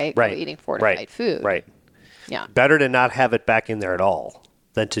resupply it, right? Right. Go eating fortified food. Right. Yeah. Better to not have it back in there at all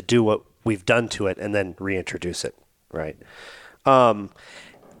than to do what we've done to it and then reintroduce it, right?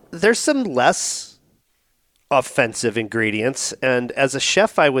 There's some less offensive ingredients, and as a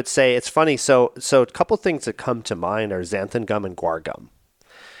chef, I would say it's funny. So a couple things that come to mind are xanthan gum and guar gum,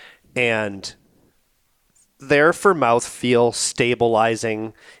 and they're for mouthfeel,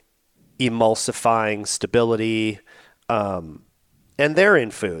 stabilizing, emulsifying, stability, and they're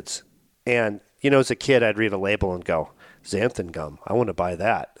in foods. And you know, as a kid, I'd read a label and go, xanthan gum, I want to buy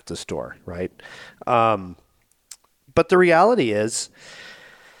that at the store, right? But the reality is,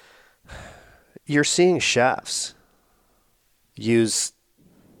 you're seeing chefs use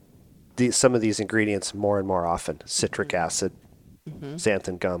some of these ingredients more and more often. Citric acid,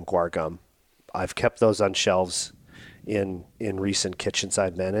 xanthan gum, guar gum. I've kept those on shelves in recent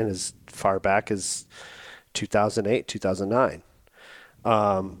kitchen-side menu as far back as 2008, 2009.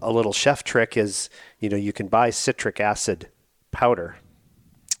 A little chef trick is, you know, you can buy citric acid powder,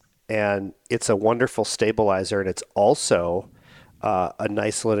 and it's a wonderful stabilizer, and it's also a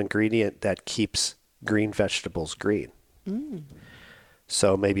nice little ingredient that keeps green vegetables green.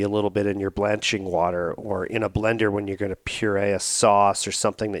 So maybe a little bit in your blanching water or in a blender when you're going to puree a sauce or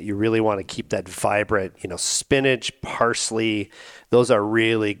something that you really want to keep that vibrant, you know, spinach, parsley, those are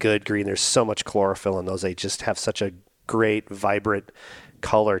really good green. There's so much chlorophyll in those. They just have such a great, vibrant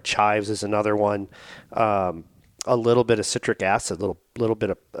color. Chives is another one. A little bit of citric acid, little bit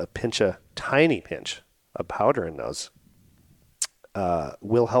of a tiny pinch of powder in those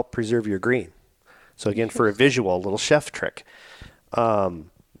will help preserve your green. So again, for a visual, a little chef trick.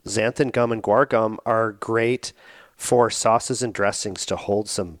 Xanthan gum and guar gum are great for sauces and dressings to hold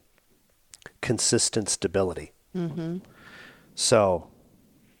some consistent stability. So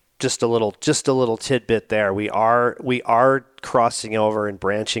just a little tidbit there. We are crossing over and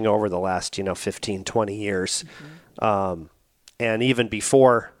branching over the last 15, 20 years. And even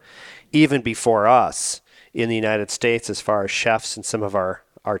before us in the United States, as far as chefs and some of our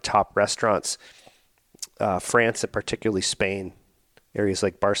top restaurants, France and particularly Spain, areas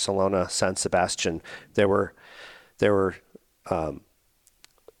like Barcelona, San Sebastian, there were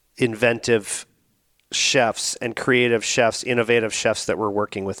inventive chefs and creative chefs, innovative chefs that were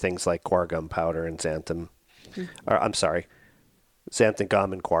working with things like guar gum powder and xanthan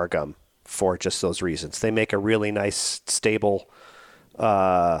gum and guar gum for just those reasons. They make a really nice, stable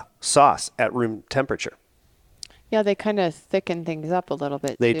sauce at room temperature. Yeah, they kind of thicken things up a little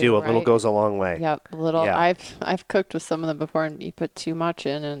bit. They do. A right? little goes a long way. Yeah, a little. Yeah. I've cooked with some of them before, and you put too much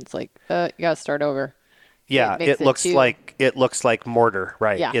in, and it's like, you gotta start over. Yeah, it looks like mortar,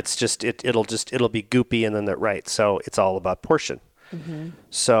 right? Yeah. It's just it'll be goopy and then right. So it's all about portion.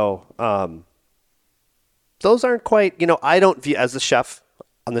 So those aren't quite. I don't view, as a chef,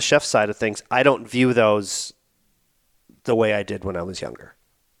 on the chef side of things, I don't view those the way I did when I was younger.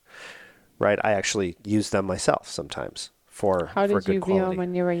 Right, I actually use them myself sometimes for How did good you quality. view them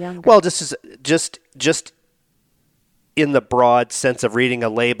when you were younger? Well, just in the broad sense of reading a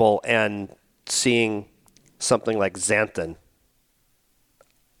label and seeing something like xanthan,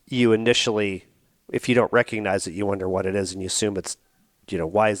 you initially, if you don't recognize it, you wonder what it is, and you assume it's,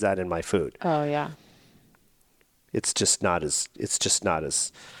 why is that in my food? Oh yeah. It's just not as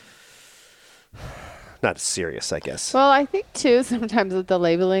serious, I guess. Well, I think too, sometimes with the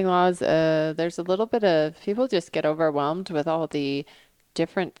labeling laws, there's a little bit of, people just get overwhelmed with all the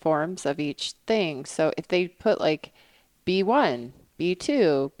different forms of each thing. So if they put like B1,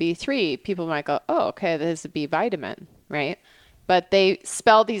 B2, B3, people might go, oh, okay, this is a B vitamin, right? But they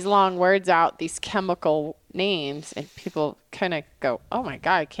spell these long words out, these chemical names, and people kind of go, oh my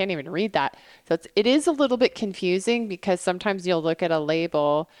God, I can't even read that. So it is a little bit confusing, because sometimes you'll look at a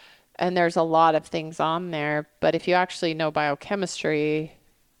label and there's a lot of things on there, but if you actually know biochemistry,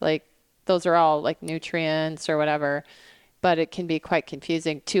 like those are all like nutrients or whatever, but it can be quite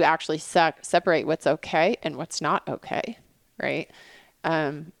confusing to actually separate what's okay and what's not okay, right?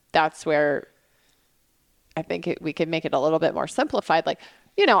 That's where I think we can make it a little bit more simplified. Like,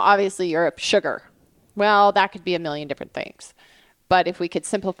 obviously Europe, sugar. Well, that could be a million different things. But if we could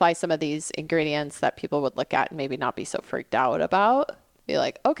simplify some of these ingredients that people would look at and maybe not be so freaked out about, be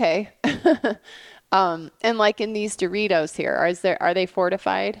like, okay. And like in these Doritos here, are they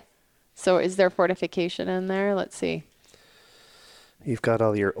fortified? So is there fortification in there? Let's see. You've got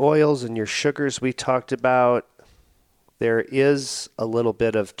all your oils and your sugars we talked about. There is a little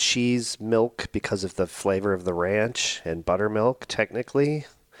bit of cheese milk because of the flavor of the ranch, and buttermilk, technically.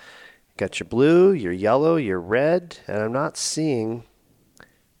 Got your blue, your yellow, your red, and I'm not seeing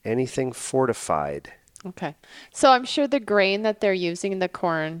anything fortified. Okay. So I'm sure the grain that they're using in the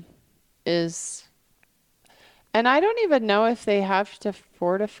corn is, and I don't even know if they have to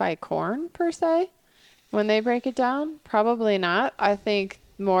fortify corn per se when they break it down. Probably not. I think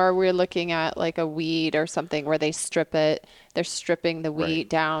more we're looking at like a wheat or something where they strip it. They're stripping the wheat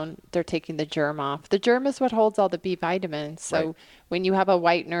down. They're taking the germ off. The germ is what holds all the B vitamins. So when you have a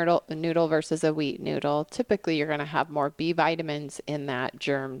white noodle versus a wheat noodle, typically you're going to have more B vitamins in that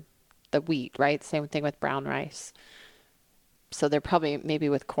germ, the wheat, right? Same thing with brown rice. So they're probably, maybe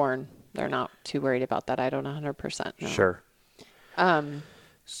with corn, they're not too worried about that. I don't 100% know. Sure.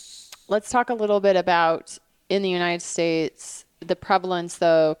 Let's talk a little bit about in the United States, the prevalence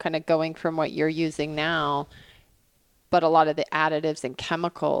though, kind of going from what you're using now, but a lot of the additives and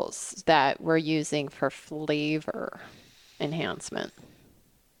chemicals that we're using for flavor enhancement,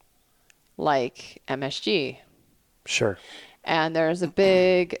 like MSG. Sure. And there's a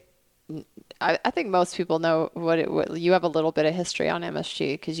big, I think most people know what you have a little bit of history on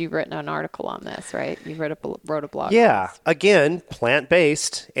MSG because you've written an article on this, right? You wrote a blog. Yeah. Again,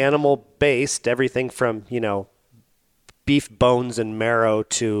 plant-based, animal-based, everything from, beef bones and marrow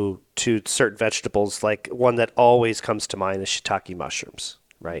to certain vegetables. Like one that always comes to mind is shiitake mushrooms,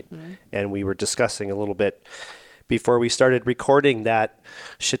 right? Mm-hmm. And we were discussing a little bit before we started recording that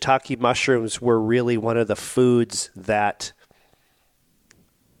shiitake mushrooms were really one of the foods that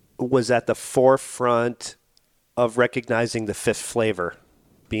was at the forefront of recognizing the fifth flavor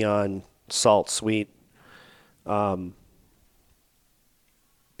beyond salt, sweet,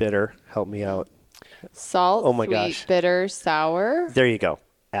 bitter. Help me out. Salt, sweet, bitter, sour. There you go.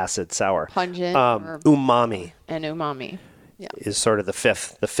 Acid, sour. Pungent. Umami. And umami. Yeah. Is sort of the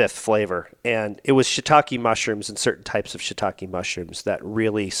fifth flavor. And it was shiitake mushrooms and certain types of shiitake mushrooms that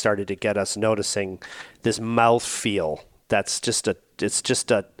really started to get us noticing this mouthfeel.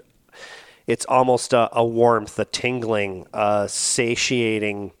 It's almost a warmth, a tingling, a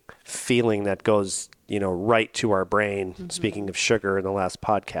satiating feeling that goes, right to our brain. Mm-hmm. Speaking of sugar in the last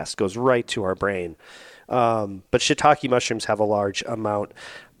podcast, goes right to our brain. But shiitake mushrooms have a large amount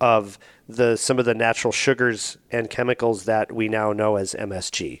of some of the natural sugars and chemicals that we now know as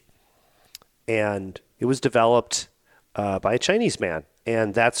MSG. And it was developed by a Chinese man.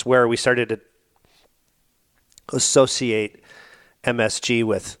 And that's where we started to associate MSG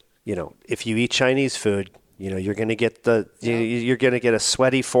with, if you eat Chinese food, you're going to get you're going to get a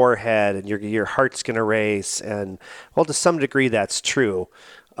sweaty forehead and your heart's going to race. And well, to some degree that's true.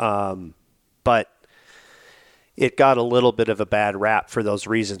 But it got a little bit of a bad rap for those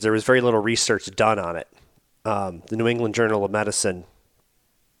reasons. There was very little research done on it. The New England Journal of Medicine,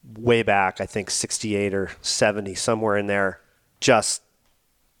 way back, I think 68 or 70, somewhere in there, just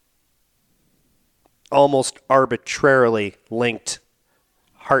almost arbitrarily linked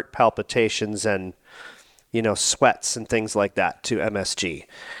heart palpitations and, sweats and things like that to MSG.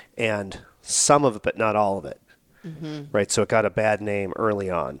 And some of it, but not all of it. Mm-hmm. Right? So it got a bad name early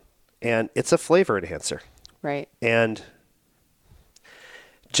on. And it's a flavor enhancer. Right. And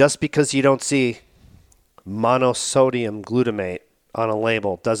just because you don't see monosodium glutamate on a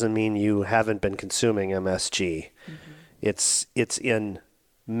label doesn't mean you haven't been consuming MSG. Mm-hmm. It's in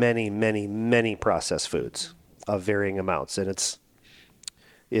many, many, many processed foods of varying amounts. And it's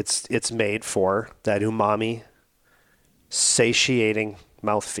made for that umami, satiating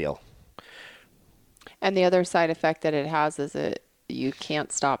mouthfeel. And the other side effect that it has is you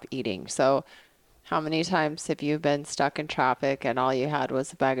can't stop eating. So how many times have you been stuck in traffic and all you had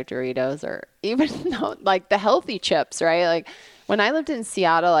was a bag of Doritos, or even like the healthy chips, right? Like when I lived in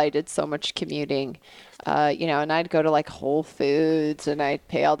Seattle, I did so much commuting, and I'd go to like Whole Foods and I'd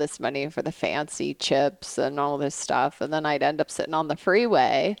pay all this money for the fancy chips and all this stuff. And then I'd end up sitting on the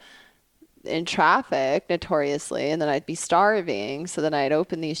freeway in traffic notoriously, and then I'd be starving. So then I'd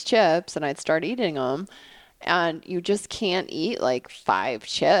open these chips and I'd start eating them. And you just can't eat like 5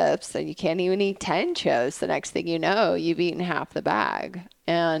 chips, and you can't even eat 10 chips. The next thing you know, you've eaten half the bag.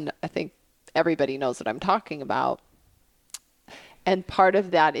 And I think everybody knows what I'm talking about. And part of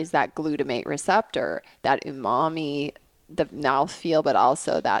that is that glutamate receptor, that umami, the mouthfeel, but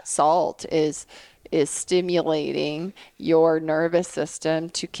also that salt is stimulating your nervous system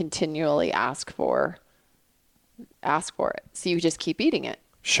to continually ask for it. So you just keep eating it.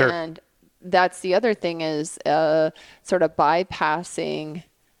 Sure. And that's the other thing is sort of bypassing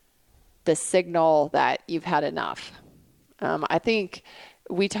the signal that you've had enough. I think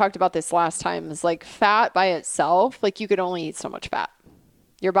we talked about this last time, is like fat by itself, like you could only eat so much fat.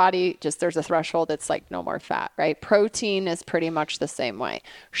 Your body just, there's a threshold that's like no more fat, right? Protein is pretty much the same way.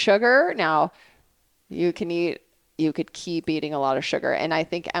 Sugar, now you could keep eating a lot of sugar. And I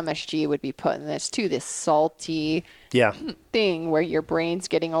think MSG would be put in this too, this salty thing where your brain's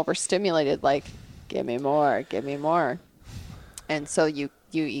getting overstimulated, like, give me more, give me more. And so you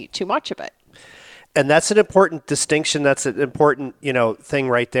eat too much of it. And that's an important distinction. That's an important, thing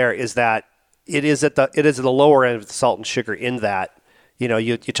right there, is that it is at the lower end of the salt and sugar in that,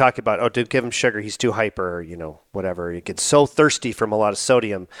 you talk about, oh, don't give him sugar, he's too hyper, or, whatever. He gets so thirsty from a lot of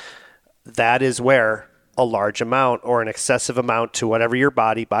sodium. That is where a large amount or an excessive amount to whatever your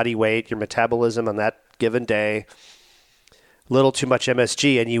body weight, your metabolism on that given day, little too much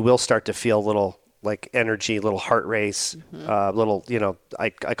MSG, and you will start to feel little like energy, little heart race, little, I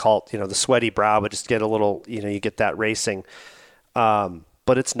call it, the sweaty brow, but just get a little, you get that racing. But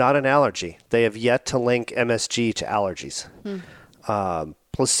it's not an allergy. They have yet to link MSG to allergies.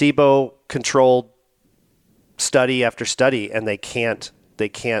 Placebo-controlled study after study, and they can't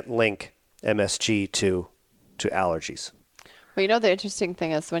link MSG to allergies. Well, the interesting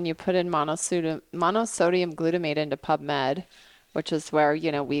thing is when you put in monosodium glutamate into PubMed, which is where,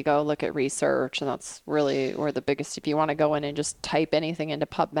 we go look at research, and that's really where the biggest, if you want to go in and just type anything into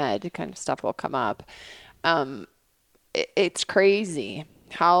PubMed, kind of stuff will come up. It's crazy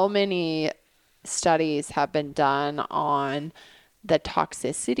how many studies have been done on the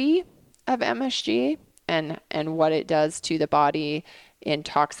toxicity of MSG and what it does to the body in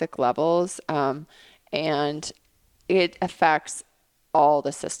toxic levels. And it affects all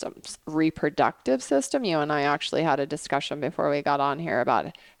the systems. Reproductive system, you and I actually had a discussion before we got on here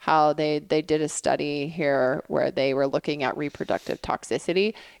about how they did a study here where they were looking at reproductive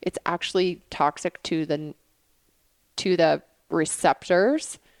toxicity. It's actually toxic to the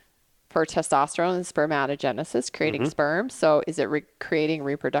receptors for testosterone and spermatogenesis, creating sperm. So is it creating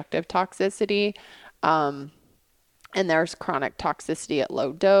reproductive toxicity? And there's chronic toxicity at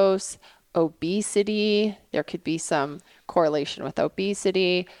low dose. Obesity, there could be some correlation with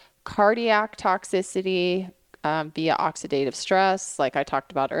obesity. Cardiac toxicity via oxidative stress, like I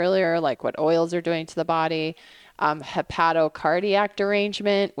talked about earlier, like what oils are doing to the body. Hepatocardiac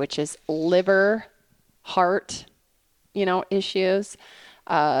derangement, which is liver, heart, issues.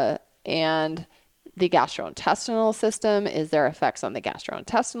 And the gastrointestinal system, is there effects on the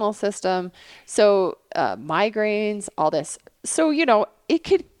gastrointestinal system? So migraines, all this. So, it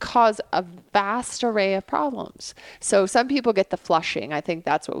could cause a vast array of problems. So some people get the flushing. I think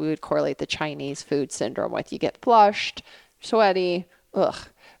that's what we would correlate the Chinese food syndrome with. You get flushed, sweaty,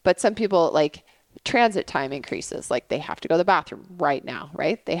 But some people, like, transit time increases. Like, they have to go to the bathroom right now,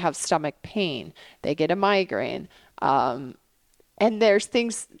 right? They have stomach pain. They get a migraine. And there's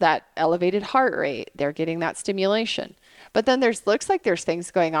things that elevated heart rate, they're getting that stimulation. But then looks like there's things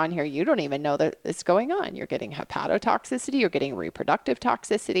going on here you don't even know that it's going on. You're getting hepatotoxicity, you're getting reproductive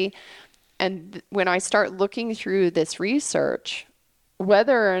toxicity. And when I start looking through this research,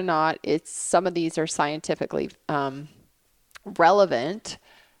 whether or not some of these are scientifically relevant,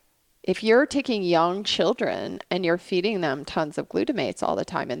 if you're taking young children and you're feeding them tons of glutamates all the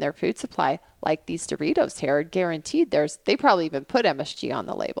time in their food supply, like these Doritos here, guaranteed they probably even put MSG on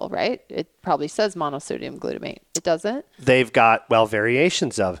the label, right? It probably says monosodium glutamate. It doesn't? They've got,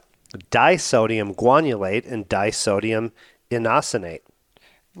 variations of disodium guanylate and disodium inosinate.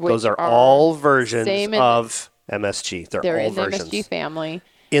 Those are all versions of MSG. They're all in versions. The MSG family.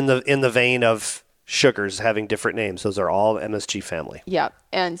 In the vein of sugars having different names. Those are all MSG family. Yeah.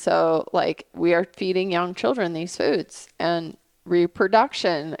 And so, like, we are feeding young children these foods, and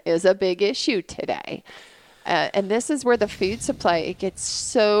reproduction is a big issue today. And this is where the food supply, it gets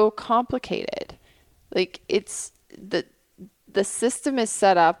so complicated. Like, it's the system is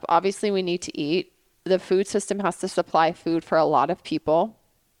set up. Obviously, we need to eat. The food system has to supply food for a lot of people.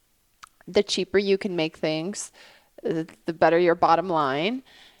 The cheaper you can make things, the better your bottom line.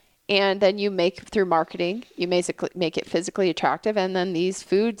 And then you make, through marketing, you make it physically attractive. And then these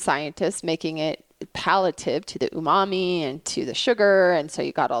food scientists making it palliative to the umami and to the sugar. And so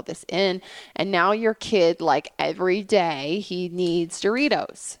you got all this in. And now your kid, like, every day, he needs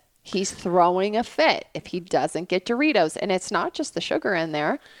Doritos. He's throwing a fit if he doesn't get Doritos. And it's not just the sugar in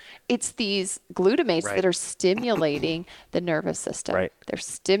there. It's these glutamates that are stimulating the nervous system. Right. They're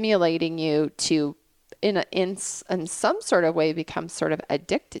stimulating you to, in some sort of way, become sort of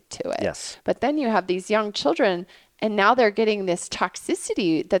addicted to it. Yes. But then you have these young children, and now they're getting this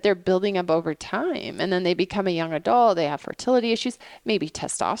toxicity that they're building up over time. And then they become a young adult. They have fertility issues, maybe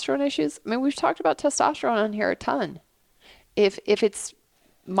testosterone issues. I mean, we've talked about testosterone on here a ton. if it's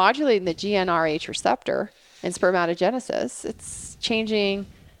modulating the GnRH receptor in spermatogenesis, it's changing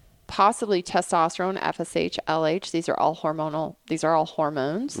possibly testosterone, FSH, LH. These are all hormonal. These are all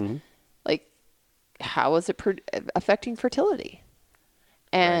hormones. Mm-hmm. Like, how is it affecting fertility?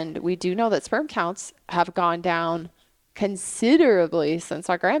 And we do know that sperm counts have gone down considerably since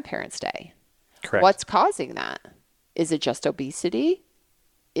our grandparents' day. Correct. What's causing that? Is it just obesity?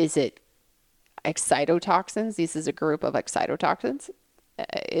 Is it excitotoxins? This is a group of excitotoxins.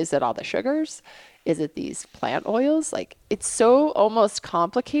 Is it all the sugars? Is it these plant oils? Like, it's so almost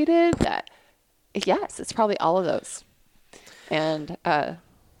complicated that, yes, it's probably all of those. And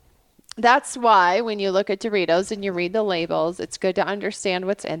that's why when you look at Doritos and you read the labels, it's good to understand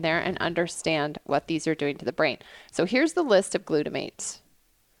what's in there and understand what these are doing to the brain. So here's the list of glutamates.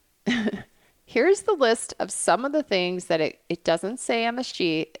 Here's the list of some of the things that it doesn't say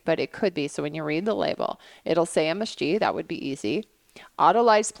MSG, but it could be. So when you read the label, it'll say MSG. That would be easy.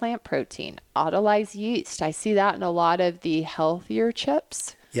 Autolyzed plant protein, autolyzed yeast. I see that in a lot of the healthier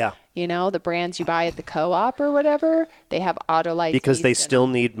chips. Yeah. You know, the brands you buy at the co-op or whatever, they have autolyzed because yeast they still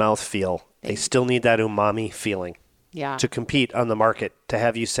need mouthfeel. They still need that umami feeling to compete on the market, to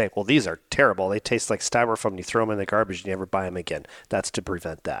have you say, well, these are terrible. They taste like styrofoam and you throw them in the garbage and you never buy them again. That's to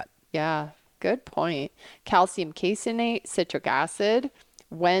prevent that. Yeah, good point. Calcium caseinate, citric acid,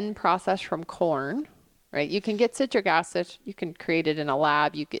 when processed from corn, right? You can get citric acid. You can create it in a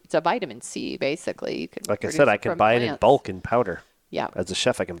lab. It's a vitamin C, basically. You can, like I said, I can buy it in bulk in powder. Yeah. As a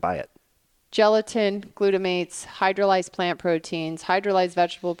chef, I can buy it. Gelatin, glutamates, hydrolyzed plant proteins, hydrolyzed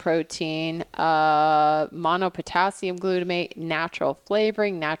vegetable protein, monopotassium glutamate, natural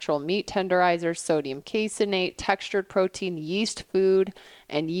flavoring, natural meat tenderizer, sodium caseinate, textured protein, yeast food,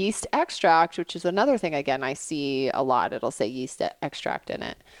 and yeast extract, which is another thing, again, I see a lot. It'll say yeast extract in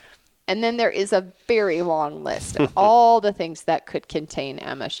it. And then there is a very long list of all the things that could contain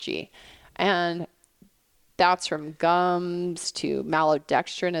MSG. And that's from gums to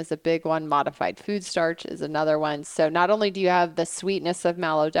maltodextrin is a big one. Modified food starch is another one. So not only do you have the sweetness of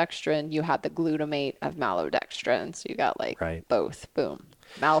maltodextrin, you have the glutamate of maltodextrin. So you got both. Boom.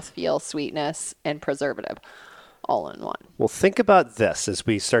 Mouthfeel, sweetness, and preservative all in one. Well, think about this as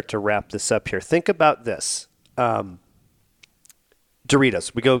we start to wrap this up here. Think about this.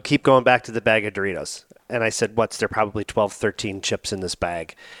 Doritos. Keep going back to the bag of Doritos. And I said, there probably 12, 13 chips in this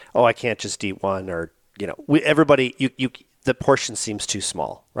bag. Oh, I can't just eat one, or the portion seems too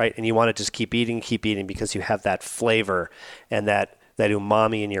small, right? And you want to just keep eating because you have that flavor and that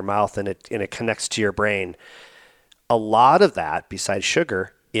umami in your mouth, and it connects to your brain. A lot of that, besides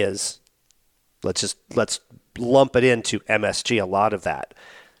sugar, is let's lump it into MSG. A lot of that.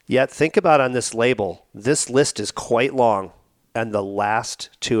 Yet think about on this label, this list is quite long, and the last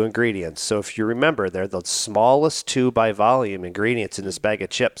two ingredients. So if you remember, they're the smallest two by volume ingredients in this bag of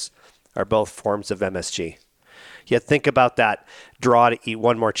chips are both forms of MSG. Yet think about that draw to eat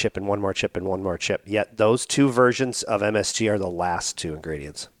one more chip and one more chip and one more chip. Yet those two versions of MSG are the last two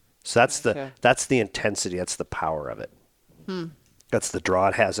ingredients. So that's the intensity. That's the power of it. That's the draw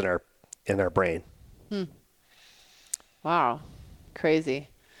it has in our brain. Wow, crazy.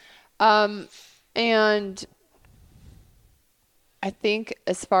 And I think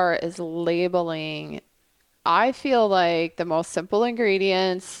as far as labeling, I feel like the most simple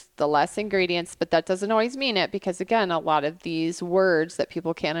ingredients, the less ingredients, but that doesn't always mean it, because again, a lot of these words that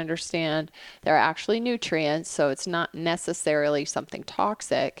people can't understand, they're actually nutrients, so it's not necessarily something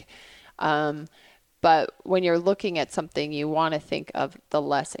toxic. But when you're looking at something, you want to think of the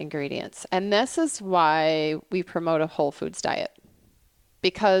less ingredients. And this is why we promote a whole foods diet.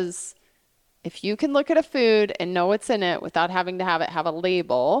 Because if you can look at a food and know what's in it without having to have it have a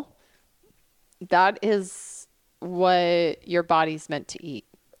label, that is what your body's meant to eat.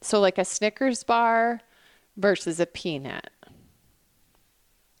 So like a Snickers bar versus a peanut.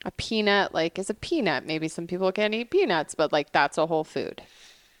 A peanut is a peanut. Maybe some people can't eat peanuts, but that's a whole food.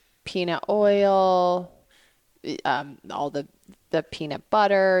 Peanut oil, all the peanut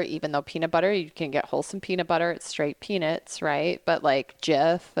butter, even though peanut butter, you can get wholesome peanut butter. It's straight peanuts, right? But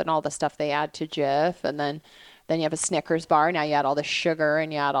Jif and all the stuff they add to Jif, and then you have a Snickers bar. Now you add all the sugar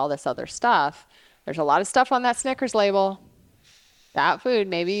and you add all this other stuff. There's a lot of stuff on that Snickers label. That food,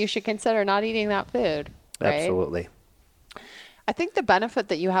 maybe you should consider not eating that food. Right? Absolutely. I think the benefit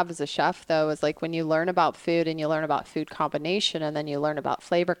that you have as a chef, though, is when you learn about food and you learn about food combination and then you learn about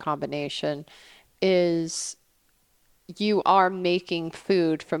flavor combination, is you are making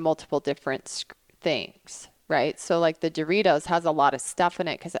food from multiple different things, right? So like the Doritos has a lot of stuff in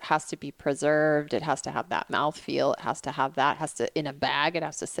it because it has to be preserved. It has to have that mouthfeel. It has to have that, it has to in a bag. It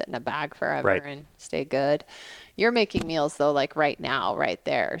has to sit in a bag forever Right. and stay good. You're making meals though, like right now, right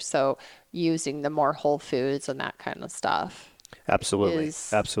there. So using the more whole foods and that kind of stuff Absolutely.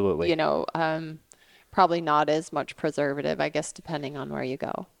 is, Absolutely. you know, probably not as much preservative, I guess, depending on where you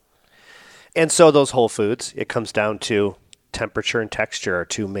go. And so those whole foods, it comes down to temperature and texture are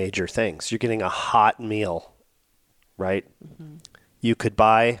two major things. You're getting a hot meal, right? You could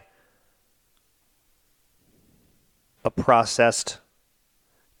buy a processed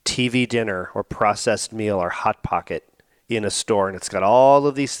TV dinner or processed meal or Hot Pocket in a store, and it's got all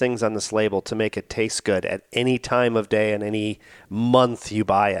of these things on this label to make it taste good at any time of day and any month you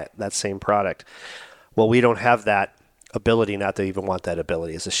buy it, that same product. Well, we don't have that ability, not to even want that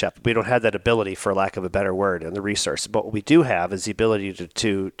ability as a chef. We don't have that ability, for lack of a better word, and the resource. But what we do have is the ability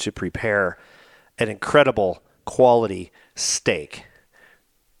to prepare an incredible quality steak,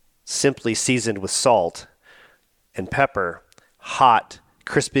 simply seasoned with salt and pepper, hot,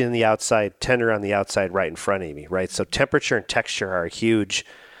 crispy on the outside, tender on the outside, right in front of me, right? So temperature and texture are huge.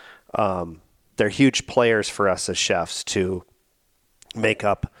 They're huge players for us as chefs to make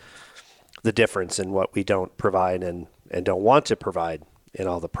up the difference in what we don't provide and don't want to provide in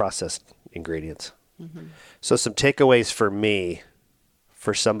all the processed ingredients. So some takeaways for me,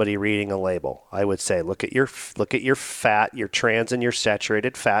 for somebody reading a label, I would say look at your fat, your trans and your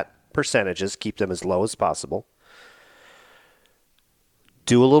saturated fat percentages, keep them as low as possible.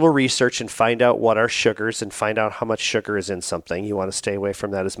 Do a little research and find out what are sugars and find out how much sugar is in something. You want to stay away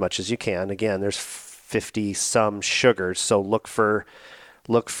from that as much as you can. Again, there's 50 some sugars, so look for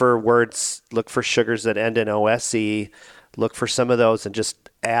words, look for sugars that end in OSE, look for some of those and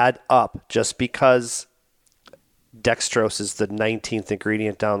just add up. Just because dextrose is the 19th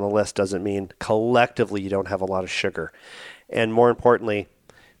ingredient down the list doesn't mean collectively you don't have a lot of sugar. And more importantly,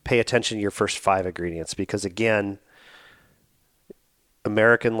 pay attention to your first 5 ingredients, because again,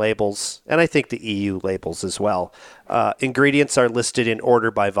 American labels, and I think the EU labels as well, ingredients are listed in order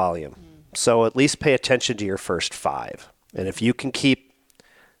by volume. So at least pay attention to your first 5. And if you can keep,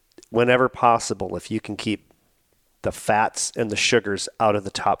 whenever possible, if you can keep the fats and the sugars out of the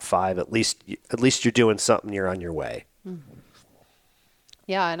top 5, at least you're doing something, you're on your way.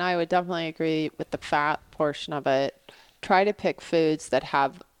 Yeah, and I would definitely agree with the fat portion of it. Try to pick foods that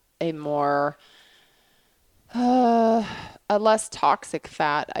have a more a less toxic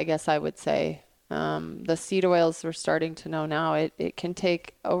fat, I guess I would say. The seed oils we're starting to know now, it can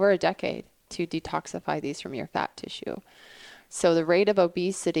take over a decade to detoxify these from your fat tissue. So the rate of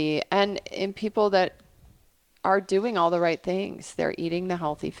obesity, and in people that are doing all the right things, they're eating the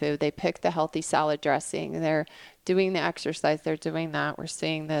healthy food, they pick the healthy salad dressing, they're doing the exercise, they're doing that. We're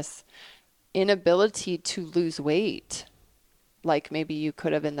seeing this inability to lose weight like maybe you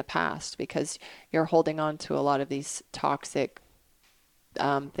could have in the past, because you're holding on to a lot of these toxic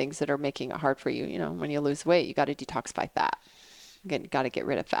things that are making it hard for you. You know, when you lose weight, you got to detoxify fat. You got to get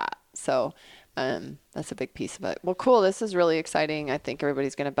rid of fat. So that's a big piece of it. Well, cool. This is really exciting. I think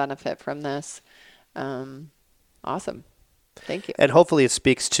everybody's going to benefit from this. Awesome. Thank you. And hopefully it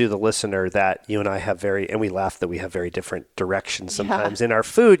speaks to the listener that you and I have and we laugh that we have very different directions sometimes in our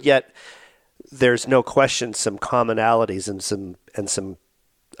food, yet there's no question some commonalities and some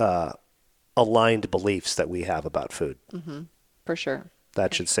aligned beliefs that we have about food. Mm-hmm. For sure.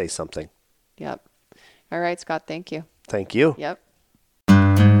 That should say something. Yep. All right, Scott. Thank you. Thank you. Yep.